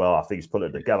Conte as well. I think he's put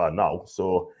it together now.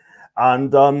 So,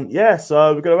 and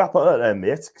so we're going to wrap it up there,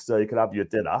 mate. So you can have your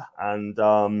dinner, and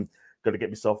going to get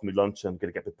myself my lunch and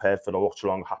going to get prepared for the watch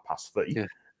along 3:30. Yeah.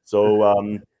 So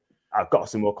I've got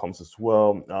some more comments as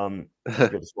well.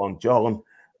 Let's get this one, John.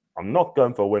 I'm not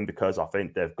going for a win because I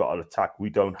think they've got an attack we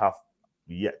don't have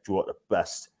yet draw at the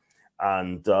best.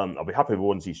 And I'll be happy with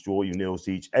ones each draw, you nails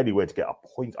each. Anyway, to get a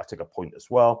point, I take a point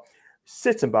as well.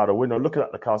 Sitting by the window, looking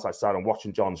at the cars outside and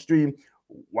watching John stream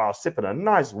while sipping a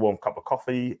nice warm cup of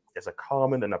coffee is a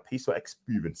calming and a peaceful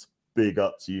experience. Big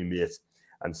up to you, mate.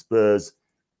 And Spurs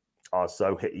are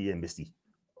so hitty and misty.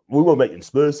 We will make them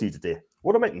Spursy today.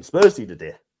 What are making Spursy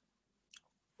today?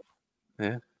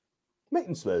 Yeah.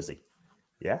 Making Spursy.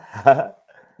 Yeah.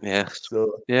 Yeah.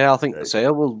 So, I think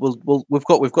so. We've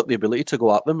got the ability to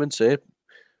go at them and say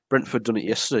Brentford done it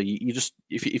yesterday. You just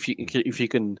if you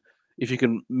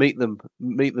can meet them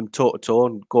toe to toe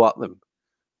and go at them,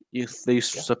 these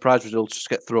surprise results just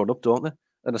get thrown up, don't they?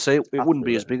 And I say it wouldn't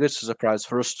be as big as a surprise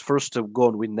for us to go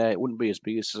and win there. It wouldn't be as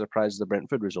big as a surprise as the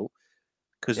Brentford result,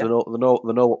 because they know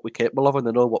what we're capable of, and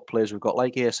they know what players we've got,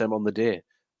 like ASM on the day,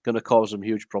 going to cause them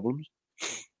huge problems.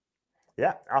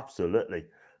 Yeah, absolutely.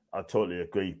 I totally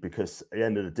agree, because at the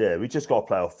end of the day, we just got to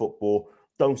play our football.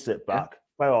 Don't sit back.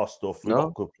 Play our stuff. We've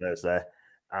got good players there,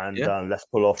 and let's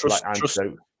pull off trust.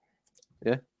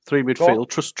 Yeah, 3 midfield.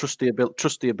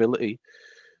 Trust the ability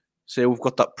say we've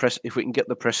got that press. If we can get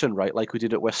the pressing right, like we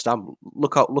did at West Ham,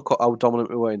 look how dominant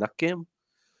we were in that game.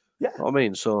 Yeah, you know what I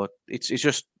mean, so it's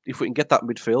just if we can get that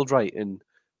midfield right and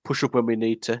push up when we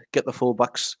need to, get the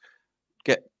fullbacks,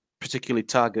 get particularly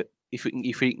Target. If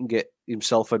he can get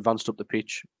himself advanced up the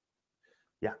pitch,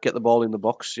 yeah, get the ball in the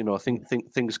box. I think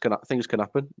things can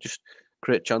happen. Just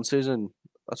create chances, and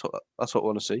that's what I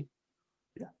want to see.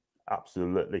 Yeah,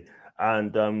 absolutely.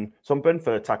 And some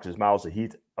Brentford attackers, Miles, I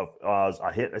hate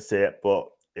to say it, but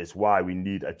it's why we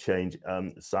need a change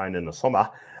sign in the summer.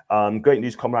 Great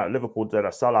news coming out of Liverpool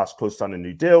that Salah's close to signing a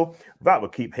new deal. That will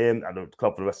keep him at the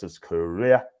club for the rest of his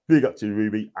career. Big up to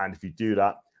Ruby, and if you do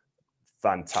that,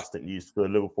 fantastic news for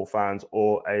Liverpool fans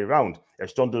all around.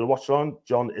 It's John doing a watch on.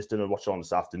 John is doing a watch on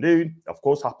this afternoon. Of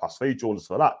course, 3:30. Join us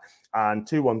for that. And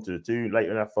 2-1 to the 2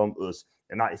 later in from us,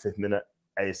 a 95th minute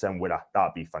ASM winner.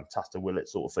 That'd be fantastic, will it?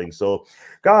 Sort of thing. So,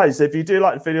 guys, if you do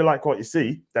like the video, like what you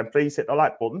see, then please hit the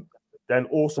like button. Then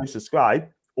also subscribe.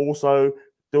 Also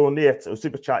donate or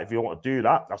super chat if you want to do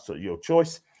that. That's your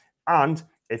choice. And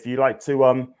if you like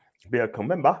to be a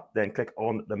member, then click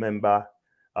on the member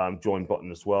join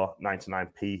button as well.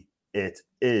 99p it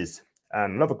is.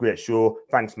 And another great show.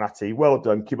 Thanks, Matty. Well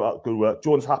done. Keep up good work.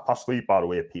 Join us 3:30, by the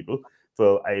way, people,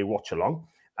 for a watch along.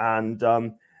 And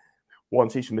one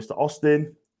teach from Mr.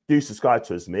 Austin. Do subscribe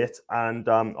to us, mate. And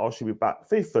I should be back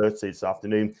 3:30 this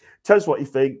afternoon. Tell us what you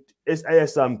think. Is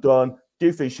ASM done? Do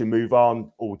you think he should move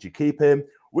on, or would you keep him?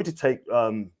 Would you take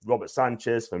Robert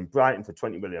Sanchez from Brighton for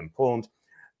 £20 million?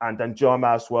 And then John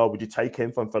as well, would you take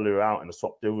him from Fulham out in a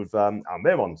swap deal with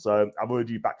Almiron? So I've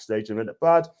already backstage in a minute,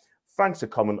 Brad. Thanks for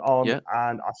coming on,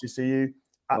 and I shall see you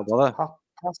at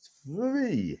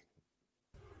 3:30.